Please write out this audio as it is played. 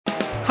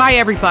Hi,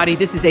 everybody.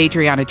 This is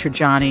Adriana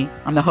Trajani.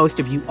 I'm the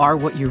host of You Are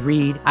What You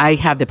Read. I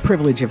have the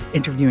privilege of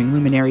interviewing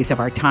luminaries of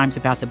our times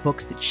about the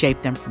books that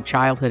shaped them from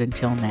childhood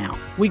until now.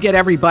 We get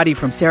everybody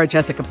from Sarah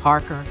Jessica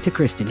Parker to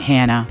Kristen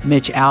Hanna,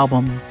 Mitch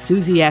Albom,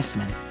 Susie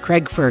Essman,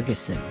 Craig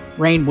Ferguson,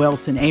 Rainn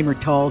Wilson, Amor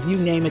Tolls, you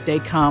name it, they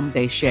come,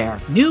 they share.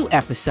 New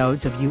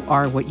episodes of You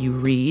Are What You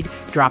Read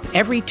drop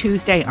every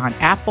Tuesday on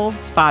Apple,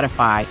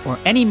 Spotify, or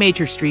any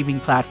major streaming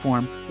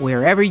platform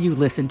wherever you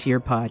listen to your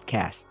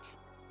podcasts.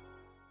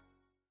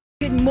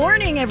 Good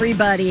morning,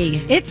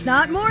 everybody. It's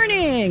not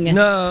morning.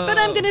 No. But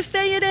I'm going to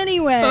say it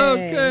anyway.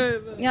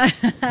 Okay.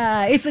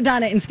 It's the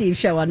Donna and Steve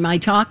Show on My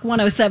Talk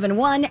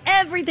 107.1,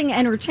 Everything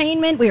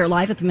Entertainment. We are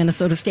live at the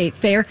Minnesota State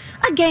Fair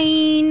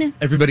again.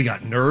 Everybody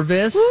got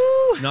nervous,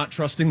 Woo. not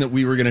trusting that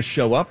we were going to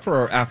show up for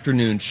our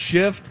afternoon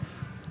shift.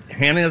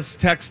 Hannah's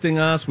texting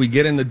us. We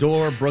get in the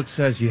door. Brooke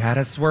says, "You had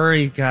us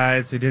worried,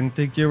 guys. We didn't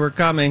think you were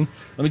coming."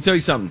 Let me tell you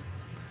something.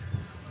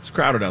 It's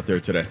crowded out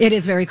there today. It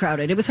is very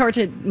crowded. It was hard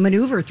to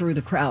maneuver through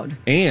the crowd.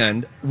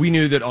 And we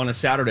knew that on a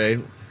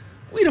Saturday,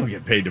 we don't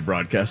get paid to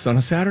broadcast on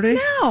a Saturday.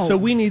 No. So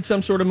we need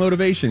some sort of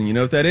motivation. You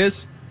know what that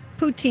is?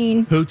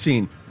 Poutine.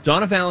 Poutine.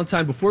 Donna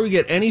Valentine, before we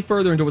get any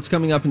further into what's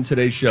coming up in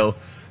today's show,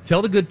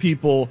 tell the good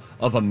people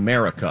of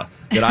America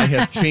that I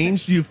have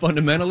changed you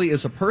fundamentally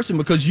as a person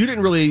because you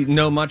didn't really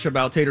know much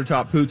about tater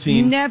tot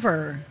poutine.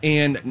 Never.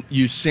 And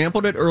you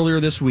sampled it earlier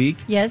this week.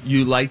 Yes.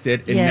 You liked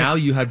it. And Yes. now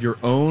you have your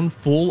own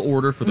full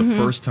order for the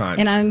first time.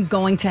 And I'm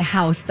going to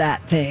house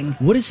that thing.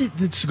 What is it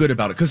that's good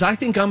about it? Because I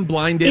think I'm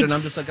blinded and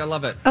I'm just like, I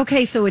love it.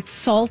 Okay, so it's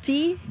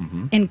salty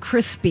and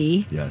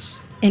crispy Yes.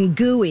 and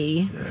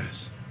gooey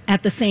Yes.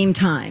 at the same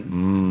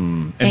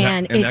time.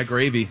 And that it's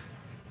gravy.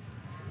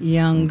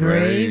 Young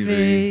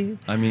gravy.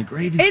 I mean,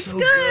 gravy's It's so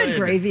good.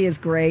 Gravy is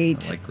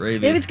great. I like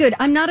gravy. It was good.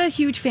 I'm not a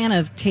huge fan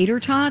of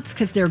tater tots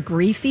because they're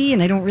greasy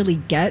and I don't really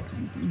get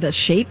the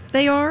shape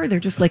they are.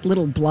 They're just like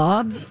little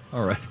blobs.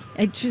 All right.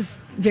 It's just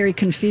very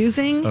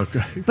confusing.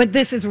 Okay. But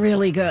this is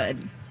really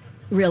good.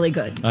 Really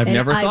good. I've And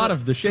never thought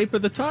of the shape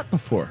of the tot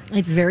before.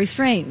 It's very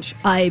strange.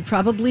 I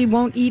probably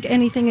won't eat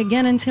anything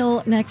again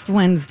until next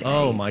Wednesday.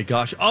 Oh, my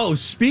gosh. Oh,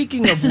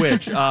 speaking of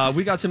which,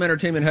 we got some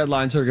entertainment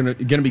headlines that are going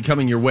to be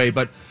coming your way.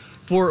 But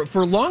for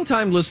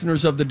longtime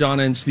listeners of the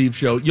Donna and Steve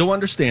Show, you'll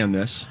understand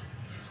this.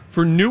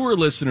 For newer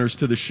listeners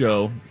to the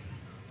show,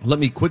 let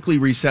me quickly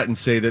reset and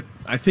say that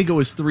I think it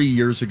was 3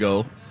 years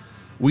ago,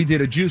 we did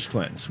a juice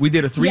cleanse. We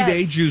did a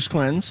 3-day Yes. juice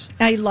cleanse.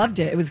 I loved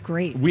it. It was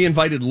great. We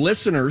invited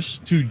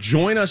listeners to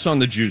join us on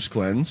the juice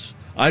cleanse.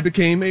 I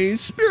became a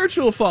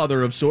spiritual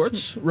father of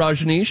sorts.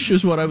 Rajneesh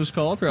is what I was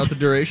called throughout the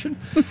duration.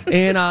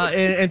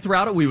 and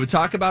throughout it, we would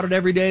talk about it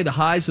every day, the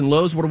highs and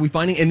lows, what are we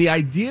finding? And the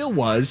idea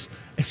was,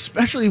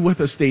 especially with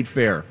a state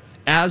fair,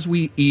 as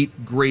we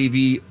eat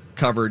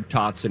gravy-covered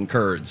tots and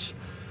curds,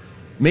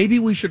 maybe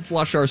we should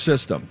flush our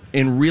system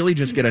and really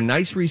just get a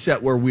nice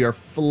reset where we are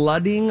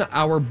flooding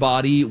our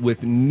body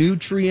with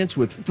nutrients,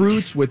 with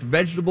fruits, with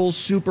vegetables,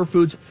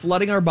 superfoods,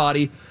 flooding our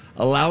body,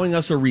 allowing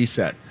us a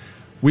reset.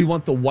 We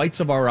want the whites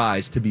of our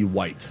eyes to be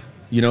white.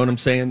 You know what I'm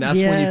saying? That's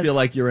when you Yes. feel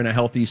like you're in a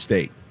healthy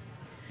state.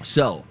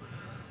 So,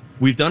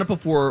 we've done it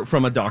before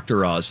from a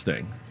Dr. Oz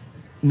thing.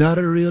 Not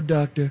a real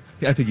doctor.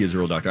 I think he is a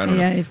real doctor. I don't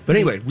Yeah, know. he's But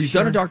anyway, we've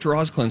done a sure. Dr.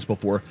 Oz cleanse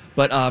before.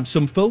 But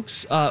some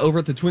folks over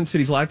at the Twin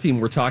Cities Live team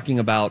were talking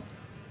about,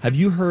 have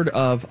you heard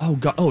of,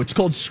 it's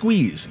called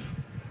Squeezed.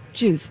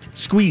 Juiced.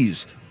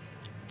 Squeezed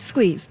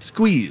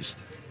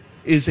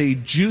is a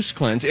juice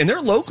cleanse, and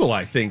they're local,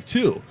 I think,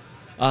 too.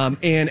 And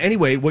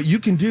anyway, what you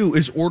can do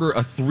is order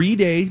a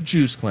 3-day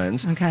juice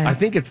cleanse. Okay. I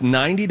think it's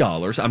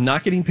 $90. I'm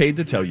not getting paid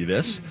to tell you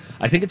this.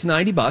 I think it's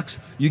 $90.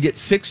 You get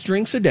 6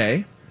 drinks a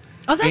day.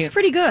 Oh, that's And-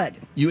 pretty good.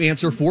 You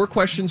answer 4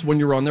 questions when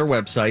you're on their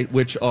website,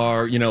 which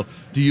are,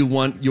 do you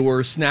want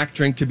your snack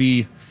drink to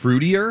be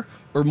fruitier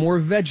or more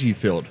veggie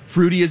filled?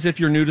 Fruity as if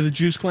you're new to the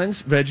juice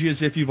cleanse, veggie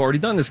as if you've already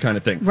done this kind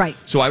of thing. Right.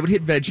 So I would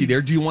hit veggie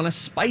there. Do you want a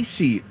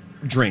spicy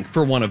drink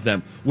for one of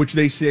them, which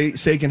they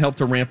say can help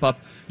to ramp up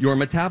your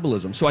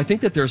metabolism? So I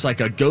think that there's like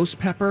a ghost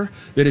pepper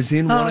that is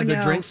in one of the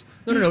no. drinks.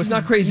 No, it's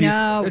not crazy.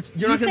 No. You're not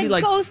You going to be said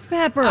like ghost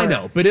pepper. I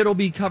know, but it'll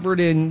be covered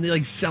in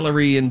like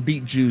celery and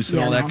beet juice and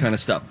Yeah, all that no. kind of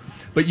stuff.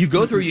 But you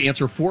go through, you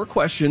answer 4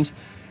 questions,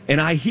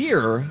 and I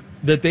hear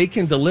that they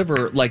can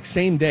deliver like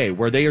same day,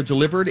 where they are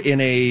delivered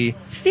in a.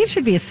 Steve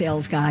should be a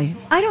sales guy.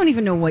 I don't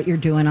even know what you're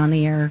doing on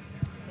the air.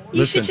 You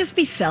Listen, should just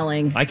be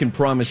selling. I can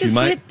promise Just you,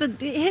 my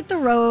hit the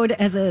road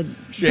as a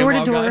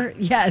ShamWow door-to-door. guy?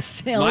 Yes,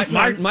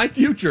 salesman. my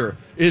future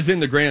is in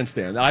the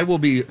grandstand. I will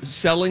be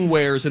selling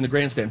wares in the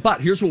grandstand.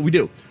 But here's what we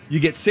do: you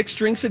get 6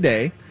 drinks a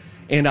day.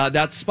 And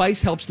that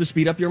spice helps to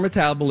speed up your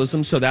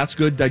metabolism, so that's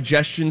good.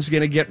 Digestion's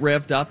going to get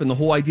revved up, and the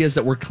whole idea is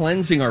that we're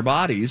cleansing our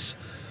bodies.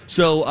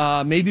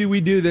 So maybe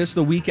we do this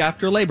the week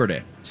after Labor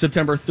Day,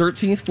 September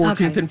 13th, 14th,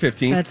 Okay. and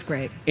 15th. That's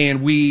great.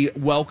 And we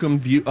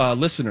welcome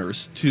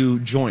listeners to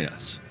join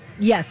us.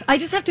 Yes, I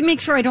just have to make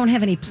sure I don't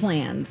have any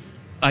plans.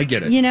 I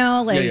get it. You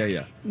know, like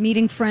yeah.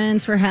 meeting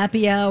friends for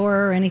happy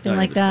hour or anything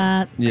like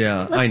that.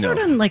 Yeah, Let's I know. start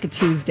on like a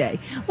Tuesday.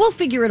 We'll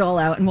figure it all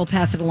out and we'll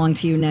pass it along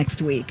to you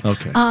next week.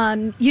 Okay.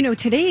 You know,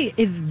 today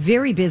is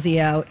very busy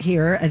out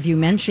here, as you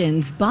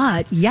mentioned,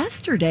 but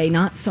yesterday,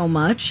 not so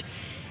much.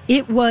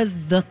 It was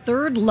the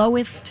third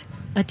lowest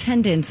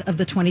attendance of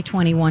the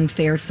 2021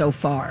 fair so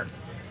far.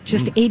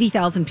 Just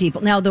 80,000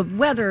 people. Now, the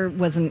weather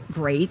wasn't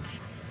great.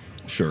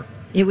 Sure.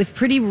 It was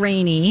pretty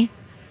rainy.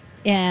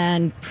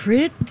 And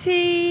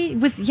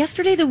was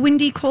yesterday the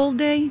windy, cold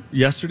day?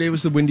 Yesterday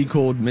was the windy,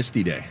 cold,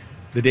 misty day.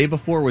 The day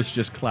before was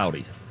just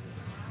cloudy.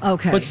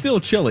 Okay. But still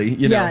chilly.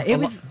 You know, it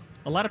was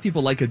a lot of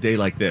people like a day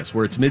like this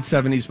where it's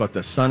mid-70s, but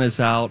the sun is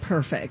out.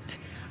 perfect.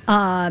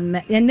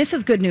 And this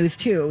is good news,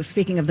 too.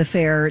 Speaking of the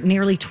fair,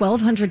 nearly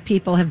 1,200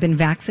 people have been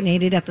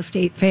vaccinated at the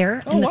state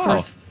fair in the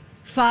first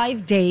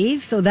 5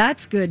 days. So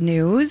that's good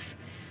news.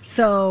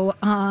 So,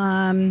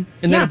 then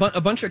a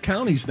bunch of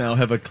counties now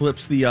have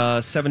eclipsed the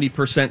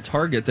 70%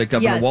 target that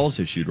Governor Walz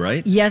issued,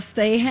 right? Yes,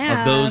 they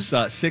have. Of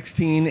those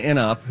 16 and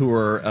up who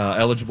are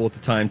eligible at the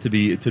time to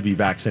be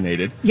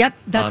vaccinated. Yep,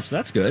 so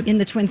that's good. In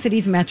the Twin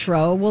Cities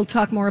Metro. We'll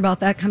talk more about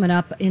that coming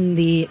up in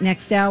the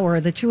next hour,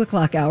 the 2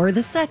 o'clock hour,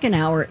 the second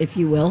hour, if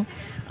you will,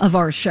 of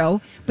our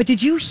show. But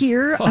did you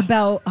hear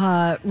about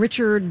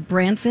Richard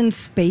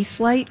Branson's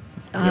spaceflight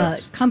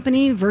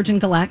company, Virgin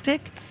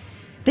Galactic?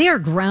 They are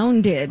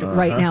grounded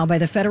right now by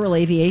the Federal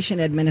Aviation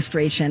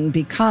Administration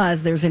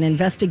because there's an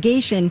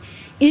investigation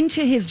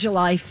into his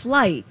July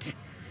flight,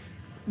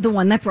 the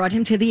one that brought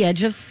him to the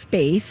edge of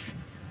space.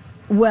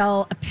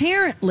 Well,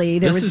 apparently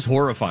this is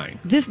horrifying.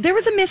 There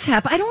was a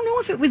mishap. I don't know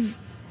if it was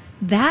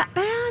that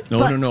bad.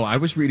 No. I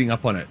was reading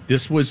up on it.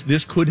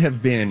 This could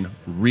have been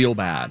real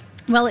bad.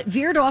 Well, it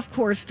veered off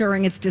course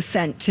during its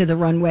descent to the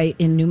runway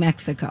in New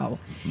Mexico.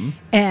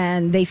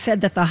 And they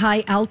said that the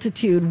high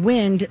altitude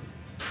wind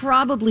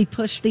probably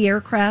pushed the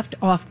aircraft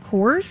off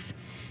course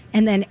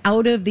and then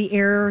out of the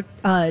air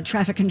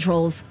traffic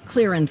control's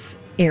clearance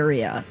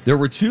area. There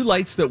were 2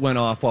 lights that went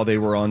off while they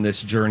were on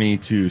this journey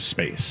to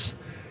space.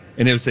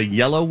 And it was a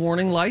yellow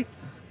warning light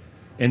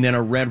and then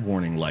a red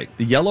warning light.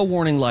 The yellow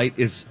warning light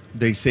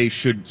they say,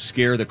 should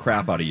scare the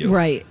crap out of you.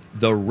 Right.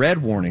 The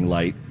red warning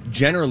light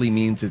generally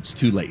means it's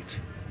too late.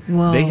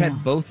 Whoa. They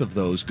had both of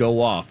those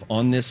go off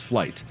on this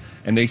flight,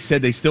 and they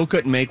said they still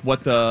couldn't make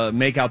out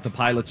the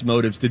pilot's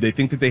motives. Did they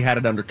think that they had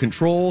it under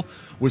control?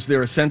 Was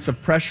there a sense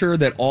of pressure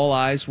that all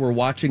eyes were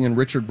watching, and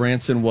Richard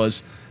Branson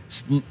was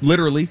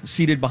literally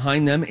seated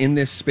behind them in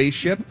this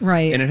spaceship?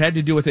 Right. And it had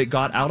to do with it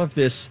got out of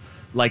this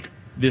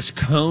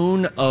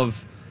cone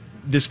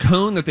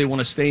that they want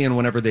to stay in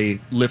whenever they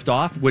lift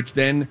off, which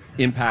then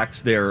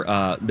impacts their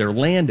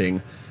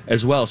landing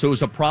as well. So it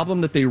was a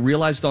problem that they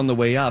realized on the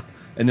way up,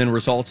 and then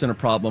results in a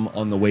problem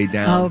on the way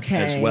down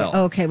as well.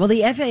 Okay. Well,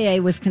 the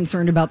FAA was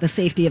concerned about the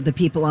safety of the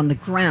people on the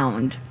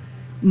ground,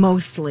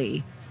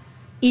 mostly,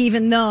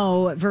 even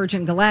though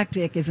Virgin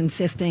Galactic is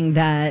insisting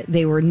that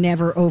they were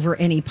never over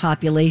any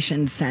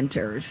population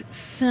centers.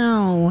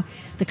 So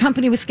the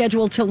company was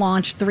scheduled to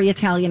launch 3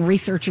 Italian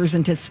researchers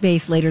into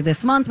space later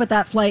this month, but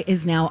that flight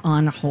is now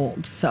on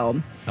hold.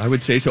 So I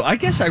would say so. I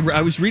guess I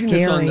was reading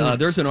this Scary. on,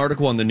 there's an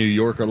article on the New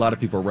Yorker. A lot of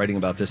people are writing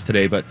about this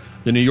today, but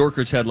the New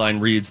Yorker's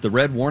headline reads, "The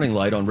red warning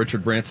light on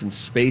Richard Branson's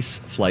space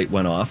flight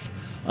went off."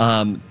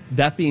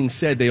 That being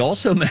said, they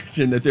also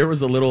mentioned that there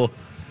was a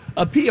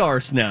PR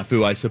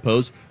snafu, I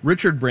suppose.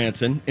 Richard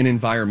Branson, an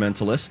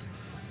environmentalist,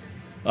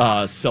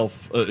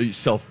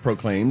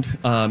 self-proclaimed,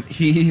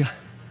 he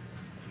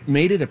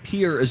made it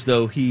appear as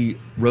though he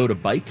rode a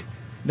bike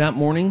that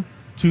morning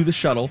to the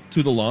shuttle,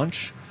 to the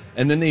launch,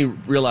 and then they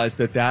realized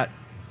that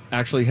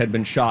actually had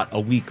been shot a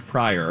week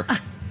prior,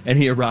 and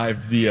he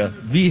arrived via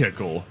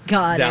vehicle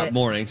that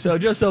morning. So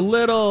just a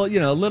little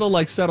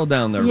like, settle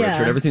down there,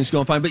 Richard. Everything's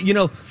going fine. But,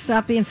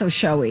 stop being so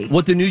showy.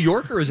 What the New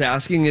Yorker is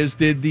asking is,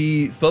 did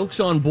the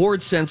folks on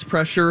board sense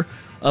pressure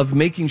of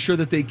making sure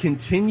that they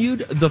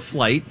continued the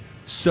flight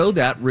so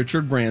that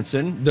Richard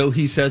Branson, though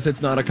he says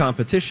it's not a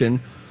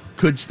competition,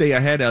 could stay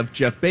ahead of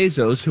Jeff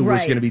Bezos, who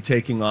was going to be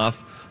taking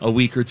off a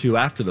week or 2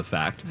 after the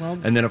fact.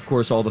 And then, of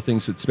course, all the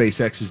things that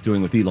SpaceX is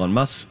doing with Elon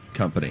Musk's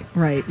company.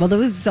 Right. Well,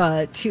 those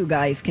 2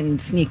 guys can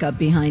sneak up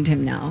behind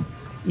him now,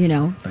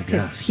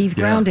 because he's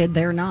grounded.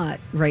 They're not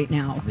right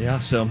now. Yeah.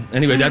 So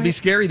anyway, that'd be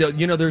scary, though.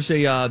 There's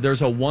a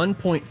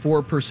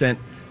 1.4%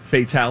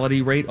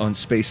 fatality rate on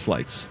space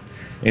flights.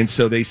 And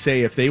so they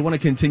say if they want to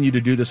continue to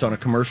do this on a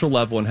commercial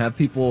level and have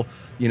people,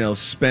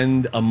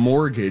 spend a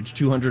mortgage,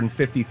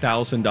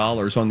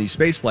 $250,000 on these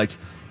space flights,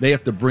 they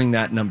have to bring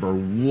that number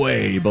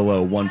way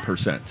below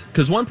 1%.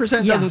 Because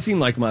 1% doesn't seem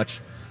like much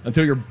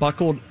until you're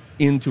buckled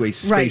into a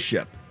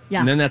spaceship. Yeah.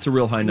 And then that's a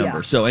real high number.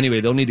 Yeah. So anyway,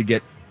 they'll need to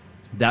get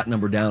that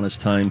number down as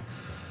time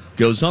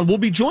goes on. We'll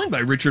be joined by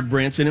Richard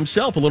Branson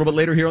himself a little bit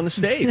later here on the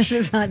stage. This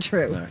is not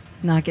true. Right.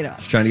 Knock it off.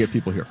 Just trying to get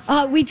people here.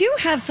 We do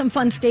have some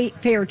fun state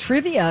fair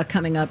trivia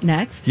coming up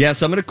next.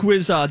 Yes, I'm going to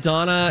quiz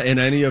Donna and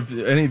any of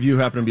you who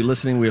happen to be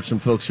listening. We have some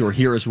folks who are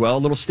here as well. A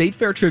little state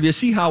fair trivia.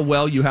 See how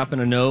well you happen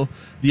to know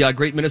the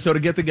Great Minnesota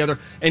Get Together.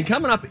 And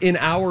coming up in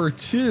hour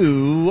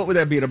 2, what would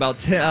that be at about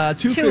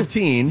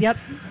 2:15? Yep.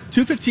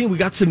 2:15. We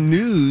got some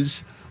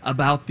news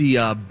about the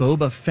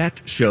Boba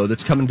Fett show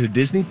that's coming to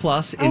Disney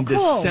Plus in cool.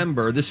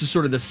 December. This is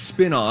sort of the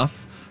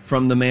spin-off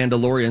from The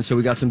Mandalorian, so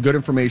we got some good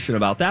information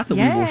about that we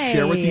will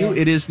share with you.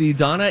 It is the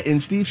Donna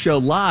and Steve Show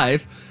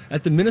live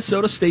at the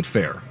Minnesota State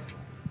Fair.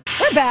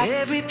 We're back.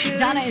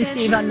 Donna and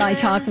Steve on My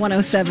Talk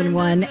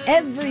 107.1.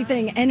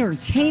 Everything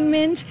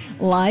Entertainment,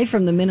 live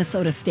from the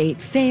Minnesota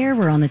State Fair.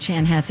 We're on the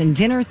Chanhassen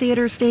Dinner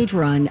Theater stage.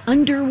 We're on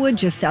Underwood,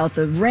 just south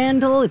of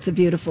Randall. It's a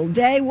beautiful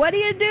day. What are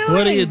you doing?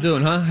 What are you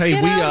doing, huh? Hey,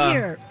 Get out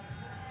here.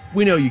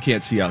 We know you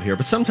can't see out here,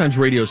 but sometimes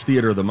radio's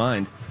theater of the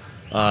mind.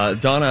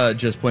 Donna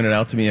just pointed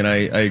out to me, and I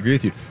agree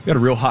with you. We got a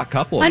real hot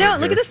couple. I know.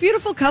 Right Look here. at this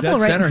beautiful couple Dead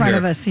right in center front here.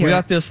 of us here. We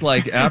got this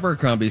like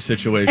Abercrombie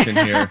situation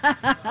here.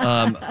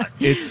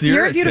 It's You're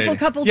a irritating. beautiful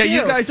couple, Yeah, too.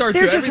 you guys are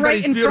They're too. just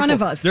right Everybody's in front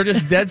beautiful. of us. They're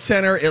just dead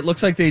center. It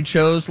looks like they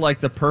chose like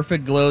the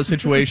perfect glow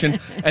situation,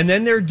 and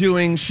then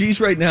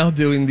she's right now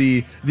doing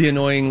the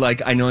annoying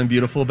like I know I'm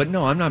beautiful, but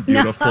no, I'm not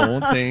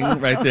beautiful thing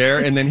right there.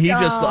 And then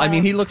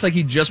he looks like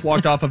he just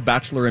walked off of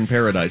Bachelor in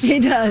Paradise. He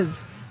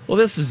does. Well,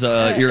 this is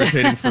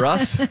irritating for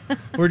us.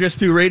 We're just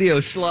two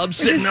radio schlubs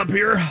sitting up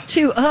here.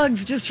 Two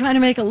Uggs just trying to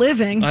make a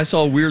living. I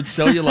saw weird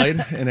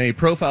cellulite in a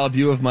profile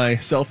view of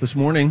myself this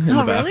morning in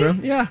the bathroom.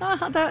 Really? Yeah.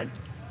 How'd that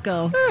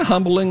go?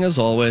 Humbling as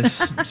always.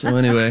 So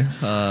anyway,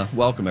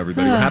 welcome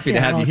everybody. We're happy to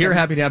have you here.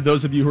 Happy to have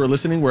those of you who are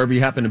listening wherever you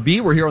happen to be.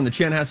 We're here on the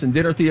Chanhassen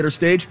Dinner Theater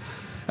stage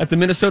at the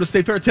Minnesota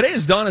State Fair. Today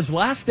is Donna's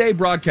last day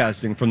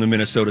broadcasting from the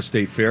Minnesota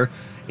State Fair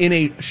in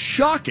a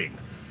shocking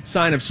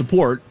sign of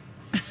support.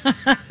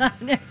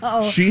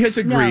 She has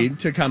agreed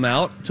to come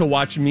out to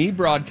watch me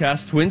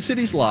broadcast Twin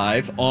Cities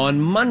Live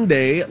on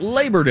Monday,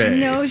 Labor Day.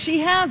 No, she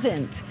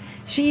hasn't.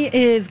 She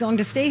is going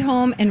to stay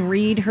home and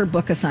read her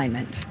book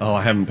assignment. Oh,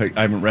 I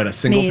haven't read a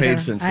single Me either.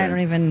 page since then. I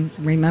don't even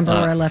remember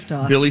where I left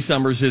off. Billy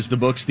Summers is the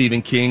book.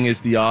 Stephen King is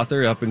the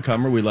author, up and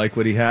comer. We like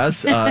what he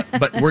has.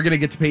 But we're going to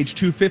get to page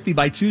 250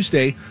 by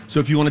Tuesday.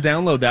 So if you want to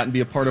download that and be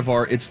a part of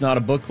our It's Not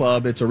a Book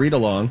Club, it's a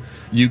read-along,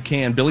 you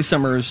can. Billy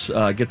Summers,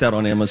 get that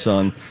on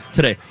Amazon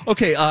today.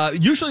 Okay,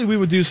 usually we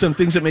would do some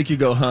things that make you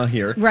go, huh,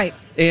 here. Right.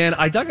 And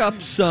I dug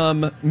up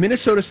some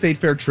Minnesota State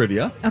Fair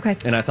trivia. Okay.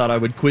 And I thought I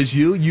would quiz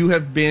you. You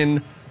have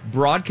been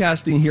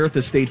broadcasting here at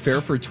the State Fair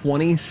for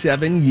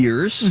 27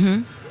 years.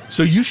 Mm-hmm.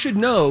 So you should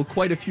know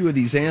quite a few of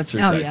these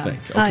answers, I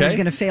think. Okay? I'm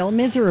going to fail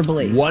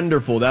miserably.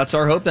 Wonderful. That's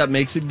our hope. That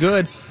makes it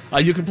good.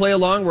 You can play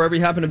along wherever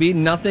you happen to be.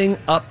 Nothing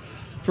up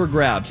for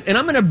grabs. And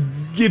I'm going to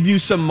give you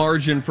some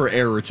margin for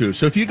error, too.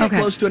 So if you get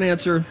close to an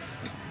answer,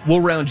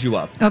 we'll round you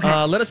up.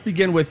 Okay. Let us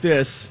begin with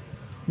this.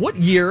 What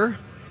year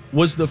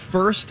was the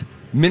first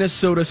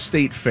Minnesota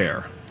State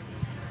Fair?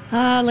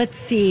 Let's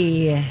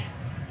see.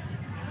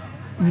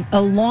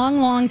 A long,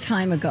 long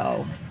time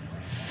ago.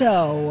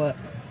 So,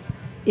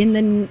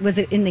 was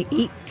it in the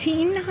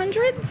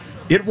 1800s?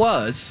 It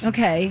was.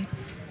 Okay.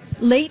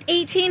 Late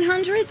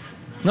 1800s?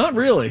 Not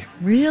really.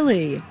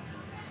 Really?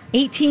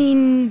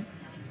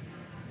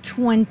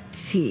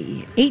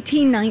 1820.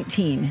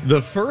 1819.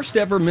 The first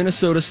ever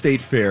Minnesota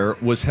State Fair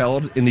was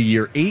held in the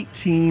year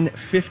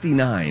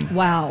 1859.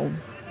 Wow.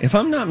 If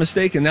I'm not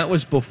mistaken, that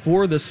was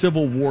before the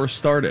Civil War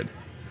started.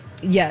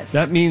 Yes.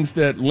 That means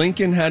that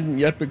Lincoln hadn't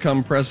yet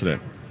become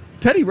president.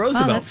 Teddy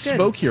Roosevelt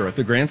spoke here at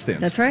the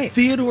grandstands. That's right.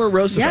 Theodore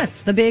Roosevelt.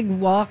 Yes, the big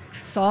walk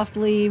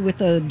softly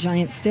with a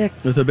giant stick.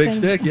 With a big thing.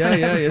 stick, yeah.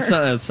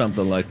 It's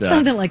something like that.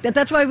 Something like that.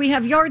 That's why we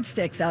have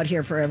yardsticks out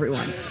here for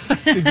everyone.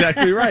 That's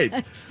exactly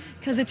right.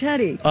 Because of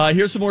Teddy.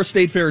 Here's some more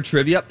State Fair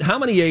trivia. How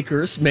many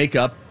acres make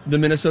up the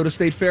Minnesota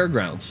State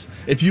Fairgrounds?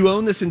 If you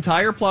own this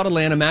entire plot of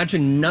land,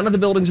 imagine none of the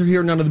buildings are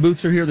here, none of the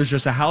booths are here. There's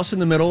just a house in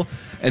the middle,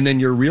 and then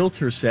your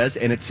realtor says,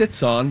 and it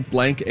sits on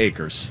blank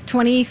acres.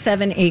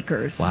 27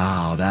 acres.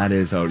 Wow, that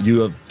is...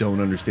 you don't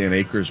understand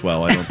acres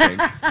well, I don't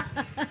think.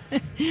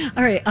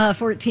 All right,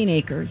 14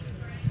 acres.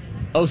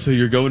 Oh, so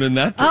you're going in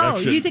that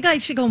direction. Oh, you think I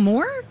should go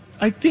more?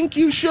 I think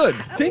you should.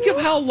 Think of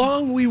how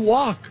long we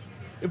walk.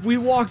 If we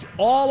walked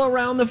all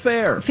around the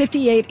fair.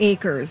 58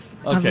 acres.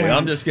 Okay,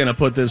 I'm just going to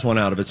put this one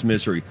out of its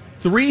misery.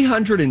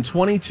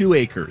 322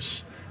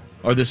 acres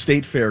are the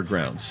state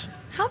fairgrounds.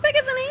 How big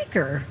is an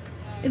acre?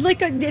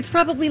 It's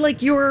probably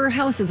like your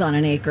house is on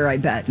an acre, I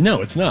bet.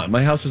 No, it's not.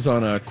 My house is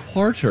on a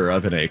quarter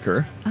of an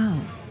acre. Oh.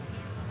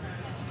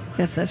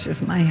 Guess that's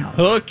just my house.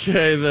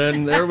 Okay,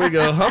 then. There we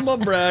go. Humble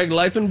brag,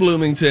 life in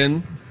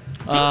Bloomington.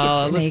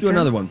 Let's do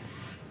another one.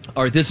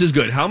 All right, this is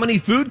good. How many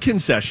food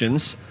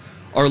concessions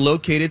are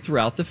located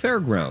throughout the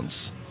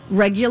fairgrounds?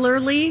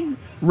 Regularly?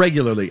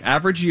 Regularly.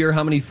 Average year,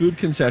 how many food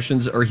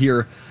concessions are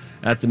here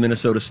at the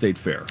Minnesota State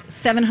Fair?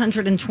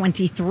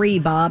 723,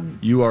 Bob.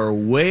 You are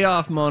way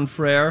off,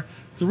 Monfrere.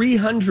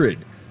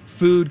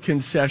 food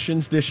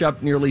concessions dish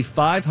up nearly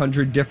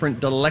 500 different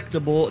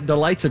delectable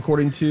delights,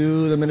 according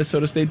to the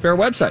Minnesota State Fair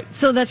website.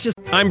 So that's just...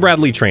 I'm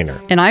Bradley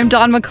Trainer. And I'm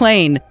Don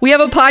McClain. We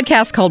have a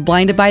podcast called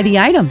Blinded by the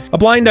Item. A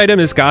blind item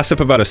is gossip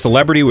about a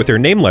celebrity with their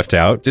name left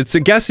out. It's a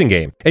guessing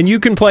game, and you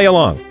can play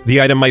along. The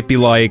item might be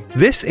like,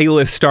 this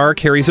A-list star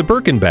carries a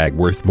Birkin bag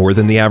worth more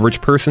than the average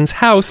person's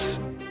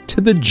house to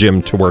the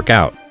gym to work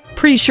out.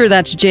 Pretty sure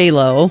that's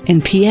J-Lo.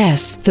 And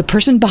P.S. the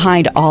person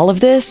behind all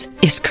of this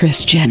is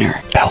Kris Jenner,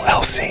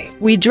 LLC.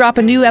 We drop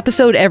a new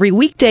episode every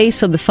weekday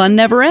so the fun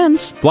never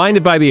ends.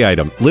 Blinded by the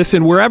Item.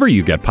 Listen wherever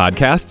you get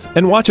podcasts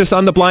and watch us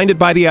on the Blinded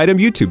by the Item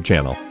YouTube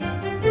channel.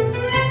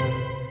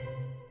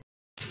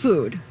 It's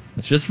food.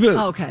 It's just food.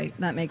 Okay,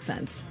 that makes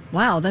sense.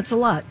 Wow, that's a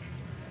lot.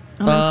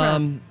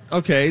 I'm impressed.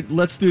 Okay,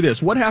 let's do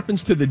this. What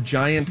happens to the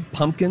giant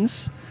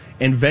pumpkins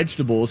and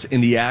vegetables in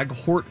the Ag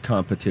Hort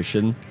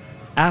competition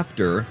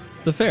after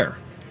the fair?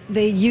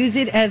 They use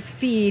it as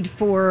feed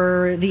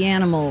for the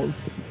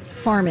animals,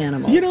 farm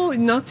animals. You know,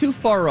 not too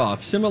far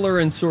off. Similar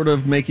in sort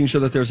of making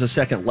sure that there's a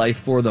second life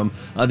for them.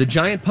 The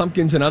giant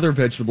pumpkins and other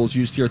vegetables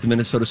used here at the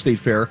Minnesota State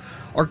Fair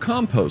are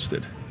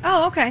composted.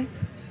 Oh, okay.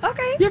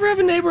 Okay. You ever have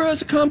a neighbor who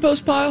has a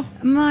compost pile?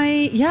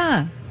 My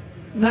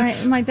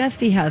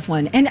bestie has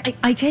one. And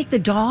I take the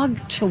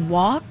dog to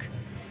walk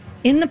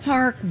in the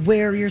park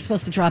where you're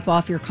supposed to drop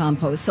off your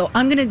compost. So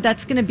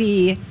that's gonna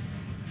be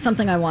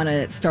something I want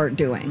to start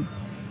doing.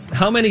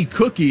 How many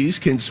cookies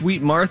can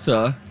Sweet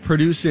Martha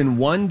produce in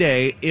one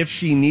day if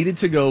she needed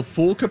to go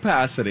full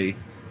capacity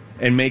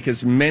and make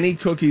as many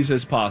cookies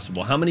as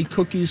possible? How many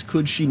cookies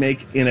could she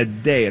make in a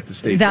day at the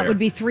State Fair? That would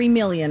be 3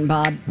 million,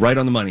 Bob. Right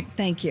on the money.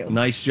 Thank you.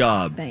 Nice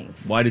job.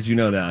 Thanks. Why did you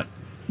know that?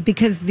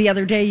 Because the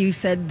other day you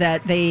said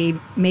that they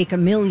make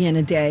 1 million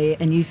a day,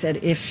 and you said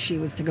if she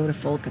was to go to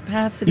full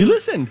capacity. You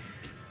listened.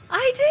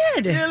 I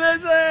did. You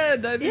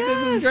listened. I think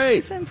this is great.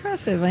 It's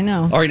impressive. I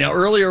know. All right, now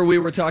earlier we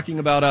were talking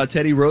about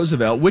Teddy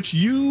Roosevelt. Which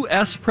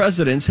U.S.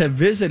 presidents have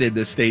visited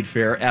the State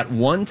Fair at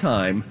one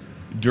time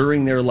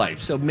during their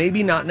life? So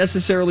maybe not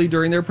necessarily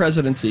during their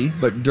presidency,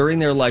 but during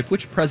their life.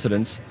 Which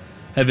presidents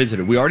have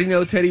visited? We already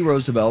know Teddy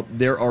Roosevelt.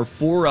 There are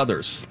 4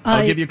 others.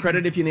 I'll give you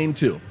credit if you name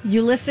 2.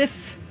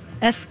 Ulysses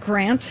S.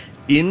 Grant.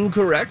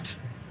 Incorrect.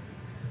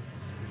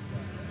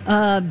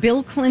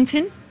 Bill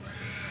Clinton.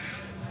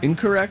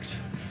 Incorrect.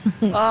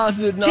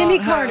 Jimmy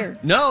Carter.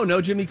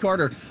 No, Jimmy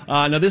Carter.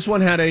 Now, this one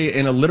had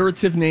an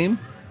alliterative name.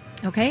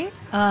 Okay.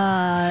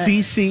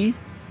 CC.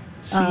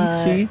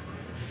 CC.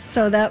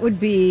 So that would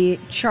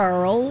be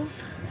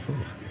Charles.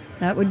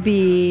 That would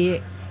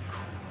be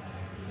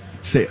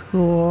Say it.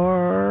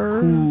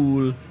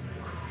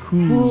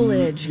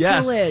 Coolidge.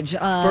 Yes. Coolidge.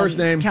 First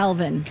name.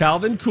 Calvin.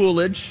 Calvin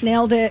Coolidge.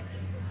 Nailed it.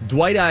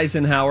 Dwight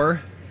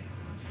Eisenhower.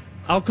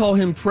 I'll call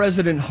him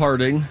President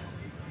Harding.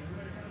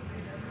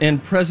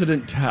 And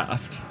President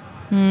Taft.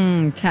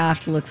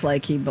 Taft looks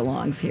like he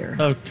belongs here.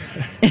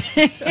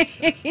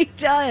 Okay. He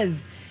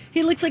does.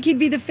 He looks like he'd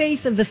be the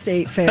face of the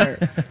State Fair.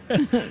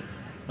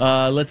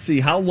 Let's see.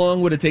 How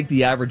long would it take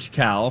the average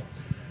cow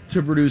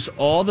to produce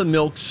all the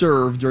milk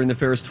served during the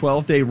fair's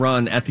 12-day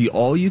run at the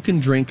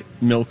all-you-can-drink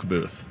milk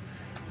booth?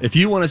 If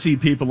you want to see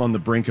people on the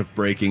brink of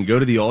breaking, go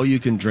to the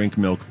all-you-can-drink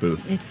milk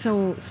booth. It's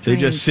so strange. They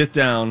just sit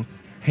down,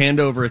 hand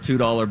over a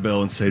 $2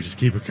 bill, and say, just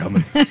keep it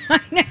coming. I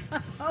know.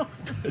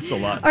 It's a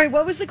lot. All right,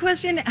 what was the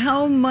question?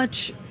 How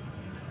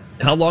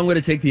long would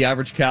it take the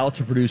average cow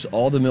to produce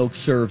all the milk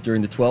served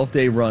during the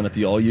 12-day run at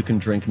the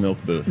all-you-can-drink milk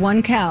booth?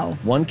 One cow.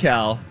 One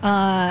cow.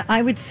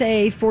 I would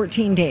say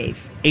 14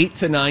 days. 8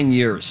 to 9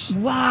 years.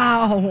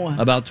 Wow.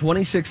 About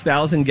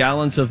 26,000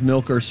 gallons of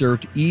milk are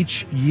served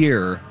each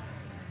year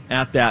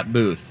at that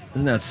booth.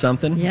 Isn't that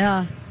something?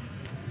 Yeah.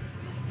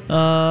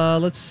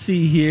 Let's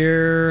see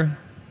here.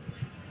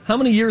 How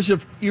many ears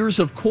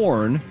of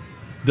corn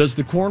does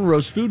the corn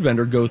roast food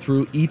vendor go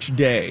through each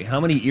day? How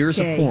many ears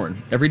of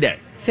corn every day?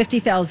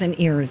 50,000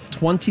 ears.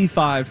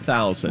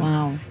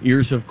 25,000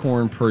 ears of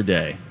corn per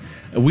day.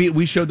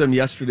 We showed them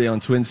yesterday on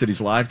Twin Cities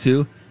Live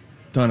too.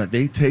 Donna,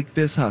 they take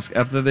this husk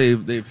after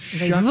they've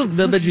shucked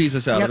the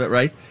bejesus out of it,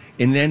 right?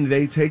 And then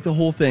they take the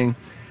whole thing,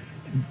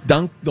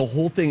 dunk the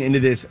whole thing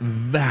into this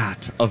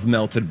vat of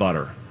melted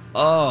butter.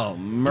 Oh,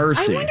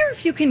 mercy. I wonder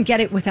if you can get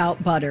it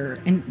without butter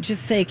and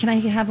just say, can I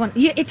have one?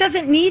 Yeah, it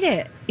doesn't need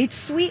it. It's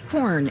sweet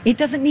corn. It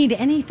doesn't need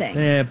anything.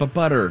 Yeah, but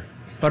butter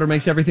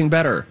makes everything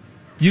better.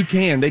 You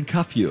can. They'd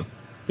cuff you.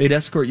 They'd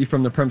escort you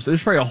from the premises.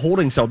 There's probably a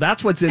holding cell.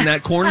 That's what's in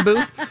that corn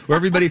booth where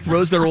everybody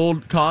throws their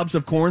old cobs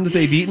of corn that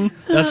they've eaten.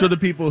 That's where the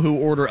people who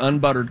order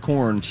unbuttered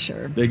corn,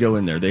 they go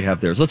in there. They have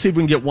theirs. Let's see if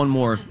we can get one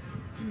more.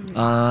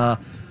 All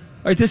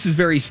right, this is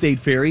very State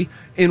Fairy.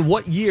 In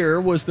what year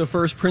was the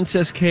first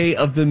Princess K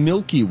of the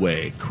Milky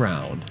Way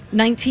crowned?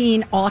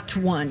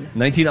 1901.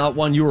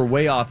 1901, you were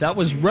way off. That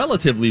was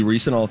relatively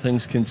recent, all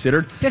things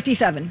considered.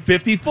 57.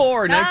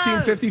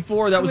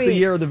 1954. That was the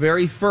year of the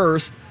very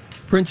first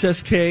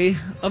Princess K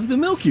of the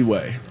Milky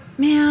Way.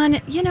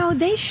 Man,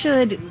 they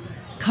should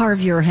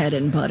carve your head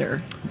in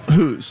butter.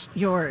 Whose?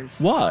 Yours.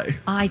 Why?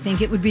 I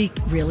think it would be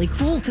really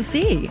cool to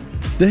see.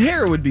 The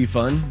hair would be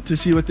fun to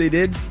see what they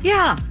did.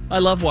 Yeah. I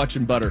love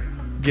watching butter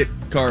get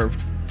carved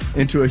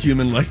into a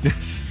human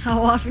likeness.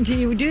 How often do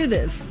you do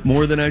this?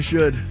 More than I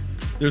should.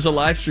 There's a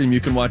live stream you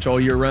can watch all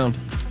year round.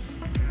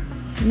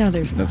 No,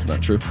 there's not. That's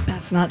not true.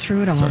 That's not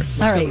true at all.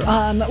 Sorry.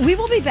 All right. We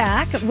will be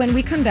back. When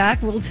we come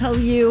back, we'll tell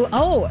you,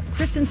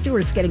 Kristen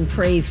Stewart's getting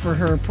praise for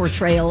her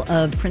portrayal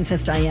of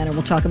Princess Diana.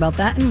 We'll talk about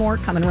that and more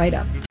coming right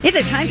up. Is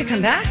it time to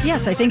come back?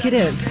 Yes, I think it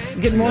is.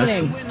 Good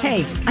morning. Yes.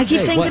 Hey, I keep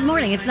saying what? good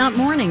morning. It's not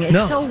morning. It's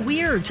No. so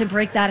weird to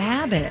break that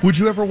habit. Would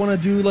you ever want to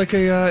do like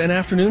an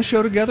afternoon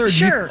show together? Or do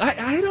Sure.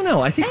 I don't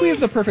know. I think we have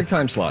the perfect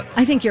time slot.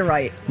 I think you're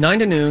right. 9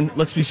 to noon.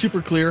 Let's be super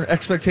clear.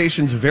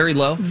 Expectations very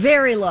low.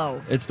 Very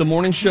low. It's the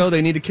morning show.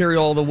 They need to carry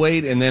all the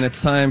weight, and then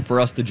it's time for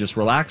us to just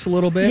relax a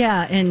little bit.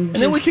 Yeah, and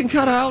then we can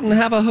cut out and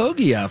have a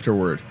hoagie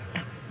afterward.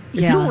 If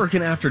Yeah. you're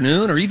working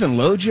afternoon or even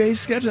low J's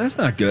schedule, that's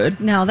not good.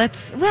 No,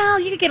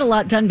 you could get a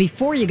lot done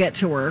before you get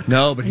to work.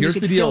 No, but and here's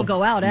you the could deal. Still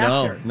go out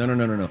after.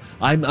 No.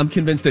 I'm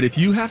convinced that if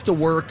you have to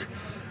work,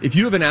 if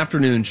you have an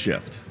afternoon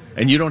shift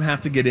and you don't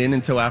have to get in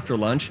until after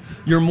lunch,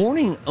 your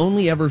morning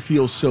only ever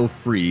feels so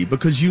free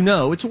because you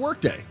know it's a work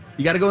day.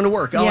 You got to go into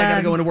work. I got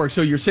to go into work.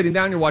 So you're sitting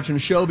down, you're watching a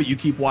show, but you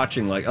keep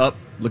watching like,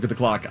 look at the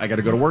clock. I got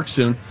to go to work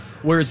soon.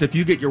 Whereas if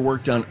you get your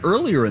work done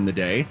earlier in the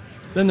day,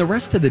 then the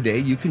rest of the day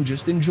you can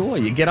just enjoy.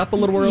 You get up a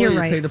little early, You're you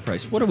right. pay the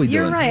price. What are we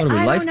You're doing? right. What are we,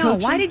 I life don't know.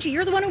 coaching? Why did you?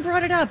 You're the one who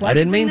brought it up. Why I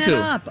didn't did you mean bring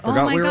to. that up? Forgot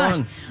Oh my we were gosh!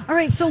 on. All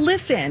right, so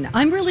listen,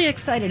 I'm really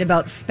excited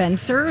about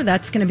Spencer.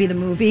 That's going to be the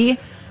movie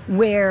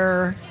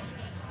where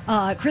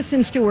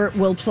Kristen Stewart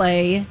will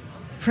play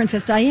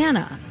Princess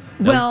Diana.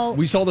 Well,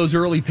 we saw those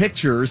early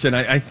pictures, and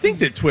I think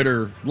that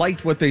Twitter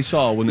liked what they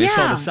saw when they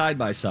saw the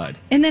side-by-side.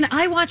 And then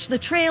I watched the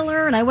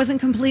trailer, and I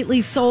wasn't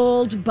completely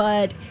sold,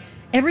 but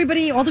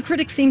all the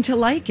critics seem to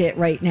like it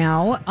right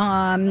now.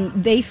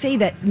 They say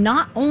that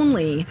not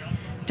only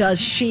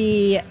does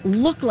she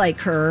look like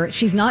her,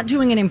 she's not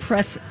doing an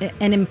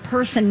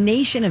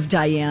impersonation of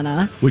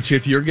Diana. Which,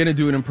 if you're going to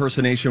do an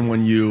impersonation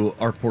when you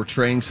are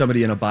portraying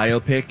somebody in a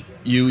biopic,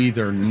 you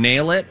either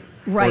nail it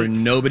or Right.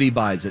 nobody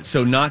buys it.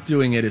 So not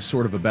doing it is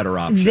sort of a better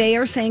option. They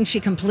are saying she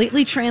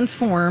completely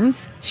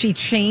transforms. She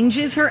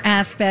changes her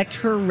aspect,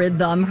 her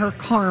rhythm, her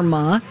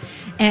karma.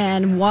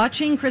 And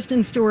watching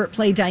Kristen Stewart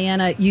play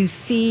Diana, you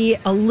see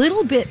a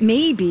little bit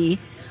maybe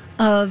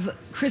of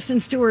Kristen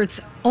Stewart's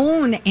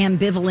own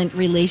ambivalent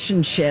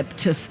relationship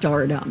to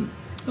stardom.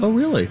 Oh,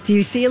 really? Do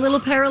you see a little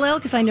parallel?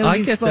 Because I know I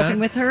you've get spoken that.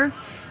 with her.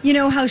 You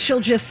know how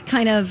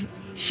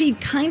she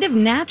kind of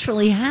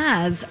naturally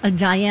has a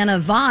Diana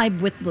vibe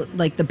with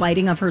like the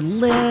biting of her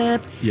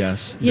lip.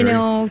 Yes. You very-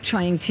 know,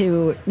 trying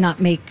to not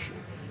make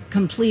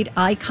complete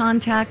eye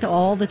contact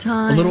all the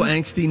time. A little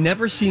angsty,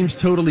 never seems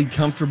totally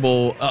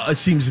comfortable,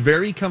 seems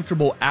very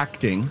comfortable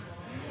acting,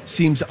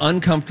 seems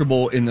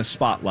uncomfortable in the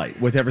spotlight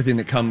with everything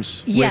that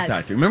comes Yes. with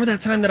acting. Remember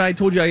that time that I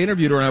told you I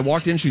interviewed her and I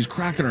walked in, she's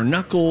cracking her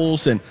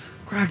knuckles and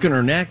cracking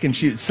her neck, and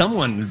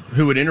someone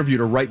who had interviewed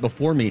her right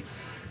before me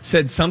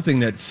said something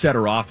that set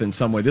her off in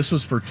some way. This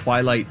was for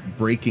Twilight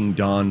Breaking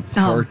Dawn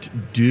Part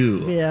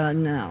 2. Yeah,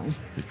 no.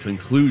 The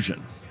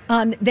conclusion.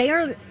 They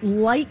are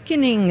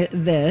likening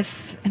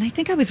this, and I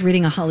think I was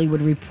reading a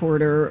Hollywood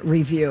Reporter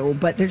review,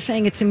 but they're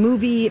saying it's a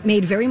movie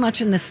made very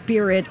much in the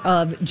spirit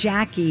of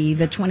Jackie,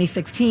 the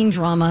 2016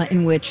 drama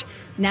in which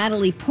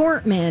Natalie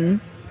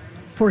Portman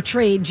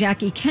portrayed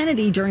Jackie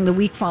Kennedy during the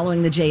week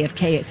following the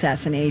JFK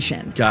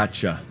assassination.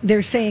 Gotcha.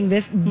 They're saying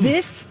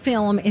this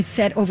film is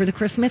set over the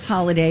Christmas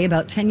holiday,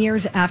 about 10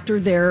 years after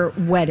their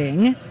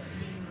wedding,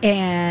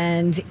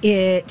 and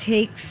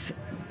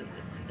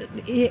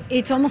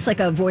it's almost like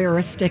a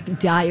voyeuristic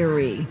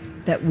diary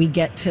that we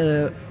get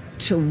to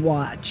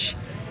watch.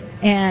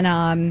 And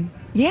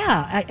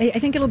I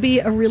think it'll be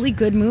a really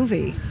good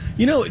movie.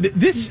 You know,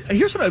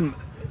 here's what I'm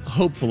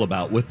hopeful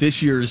about with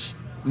this year's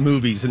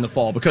movies in the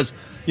fall, because,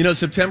 you know,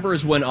 September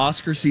is when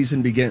Oscar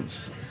season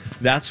begins.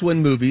 That's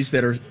when movies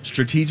that are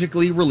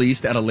strategically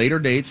released at a later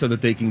date so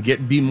that they can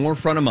be more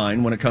front of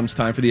mind when it comes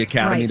time for the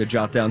Academy Right. to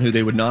jot down who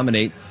they would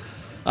nominate.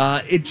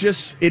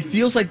 It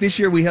feels like this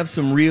year we have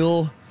some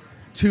real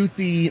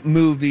toothy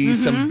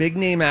movies, some big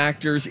name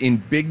actors in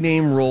big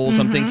name roles.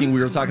 I'm thinking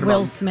we were talking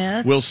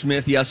about Will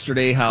Smith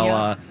yesterday,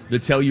 how the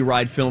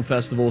Telluride Film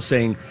Festival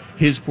saying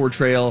his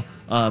portrayal.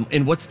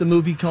 And what's the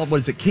movie called?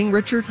 What is it? King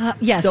Richard?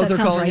 Yes, that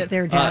sounds right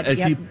there, Dad. As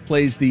he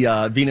plays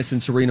the Venus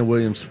and Serena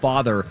Williams'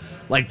 father.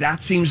 Like,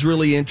 that seems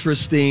really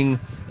interesting.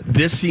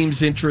 This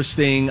seems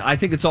interesting. I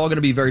think it's all going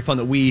to be very fun.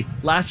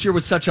 Last year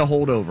was such a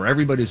holdover.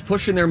 Everybody was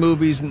pushing their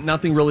movies,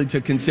 nothing really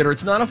to consider.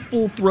 It's not a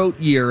full throat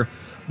year,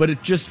 but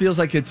it just feels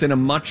like it's in a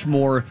much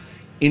more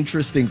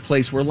interesting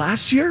place, where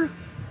last year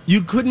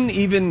you couldn't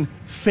even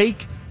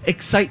fake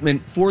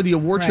excitement for the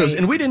award shows,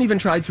 and we didn't even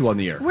try to on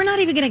the air. We're not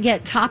even going to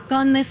get Top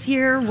Gun this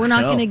year. We're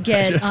not going to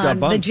get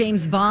the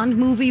James Bond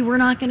movie. We're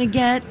not going to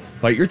get...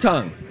 Bite your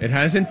tongue. It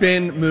hasn't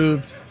been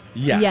moved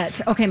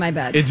yet. Okay, my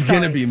bad. It's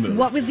going to be moved.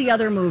 What was the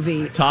other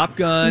movie? Top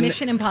Gun.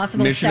 Mission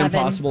Impossible 7. Mission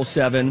Impossible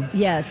 7.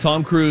 Yes.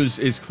 Tom Cruise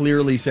is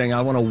clearly saying,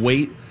 I want to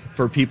wait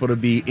for people to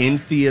be in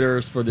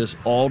theaters, for this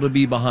all to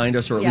be behind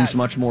us, or at least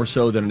much more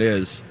so than it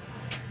is.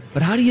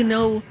 But how do you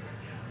know?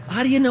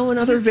 How do you know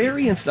another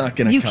variant's not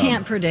going to come? You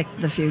can't predict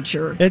the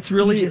future. It's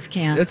really, you just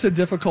can't. It's a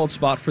difficult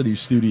spot for these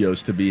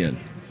studios to be in.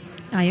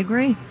 I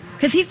agree.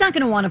 Because he's not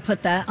going to want to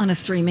put that on a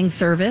streaming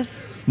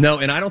service. No,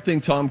 and I don't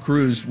think Tom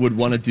Cruise would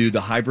want to do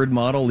the hybrid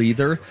model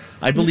either.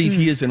 I believe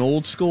he is an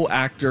old school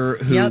actor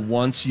who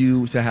wants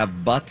you to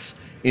have butts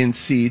in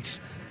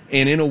seats,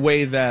 and in a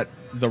way that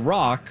The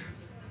Rock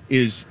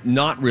is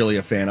not really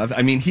a fan of.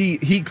 I mean,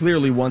 he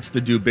clearly wants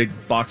to do big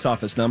box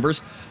office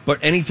numbers,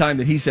 but anytime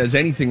that he says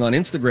anything on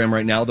Instagram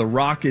right now, The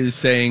Rock is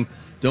saying,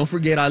 don't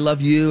forget I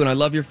love you and I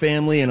love your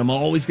family and I'm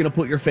always going to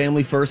put your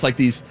family first, like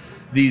these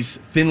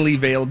thinly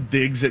veiled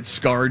digs at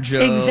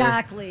ScarJo.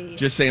 Exactly.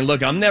 Just saying,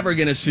 look, I'm never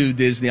going to sue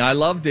Disney. I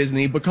love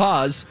Disney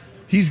because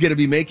he's going to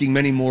be making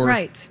many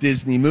more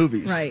Disney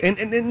movies. Right.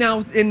 And now,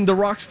 in The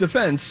Rock's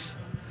defense,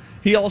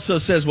 he also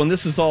says, when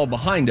this is all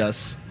behind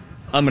us,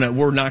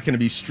 we're not going to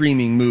be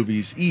streaming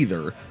movies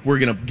either. We're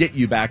going to get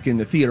you back in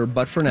the theater,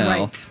 but for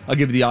now, I'll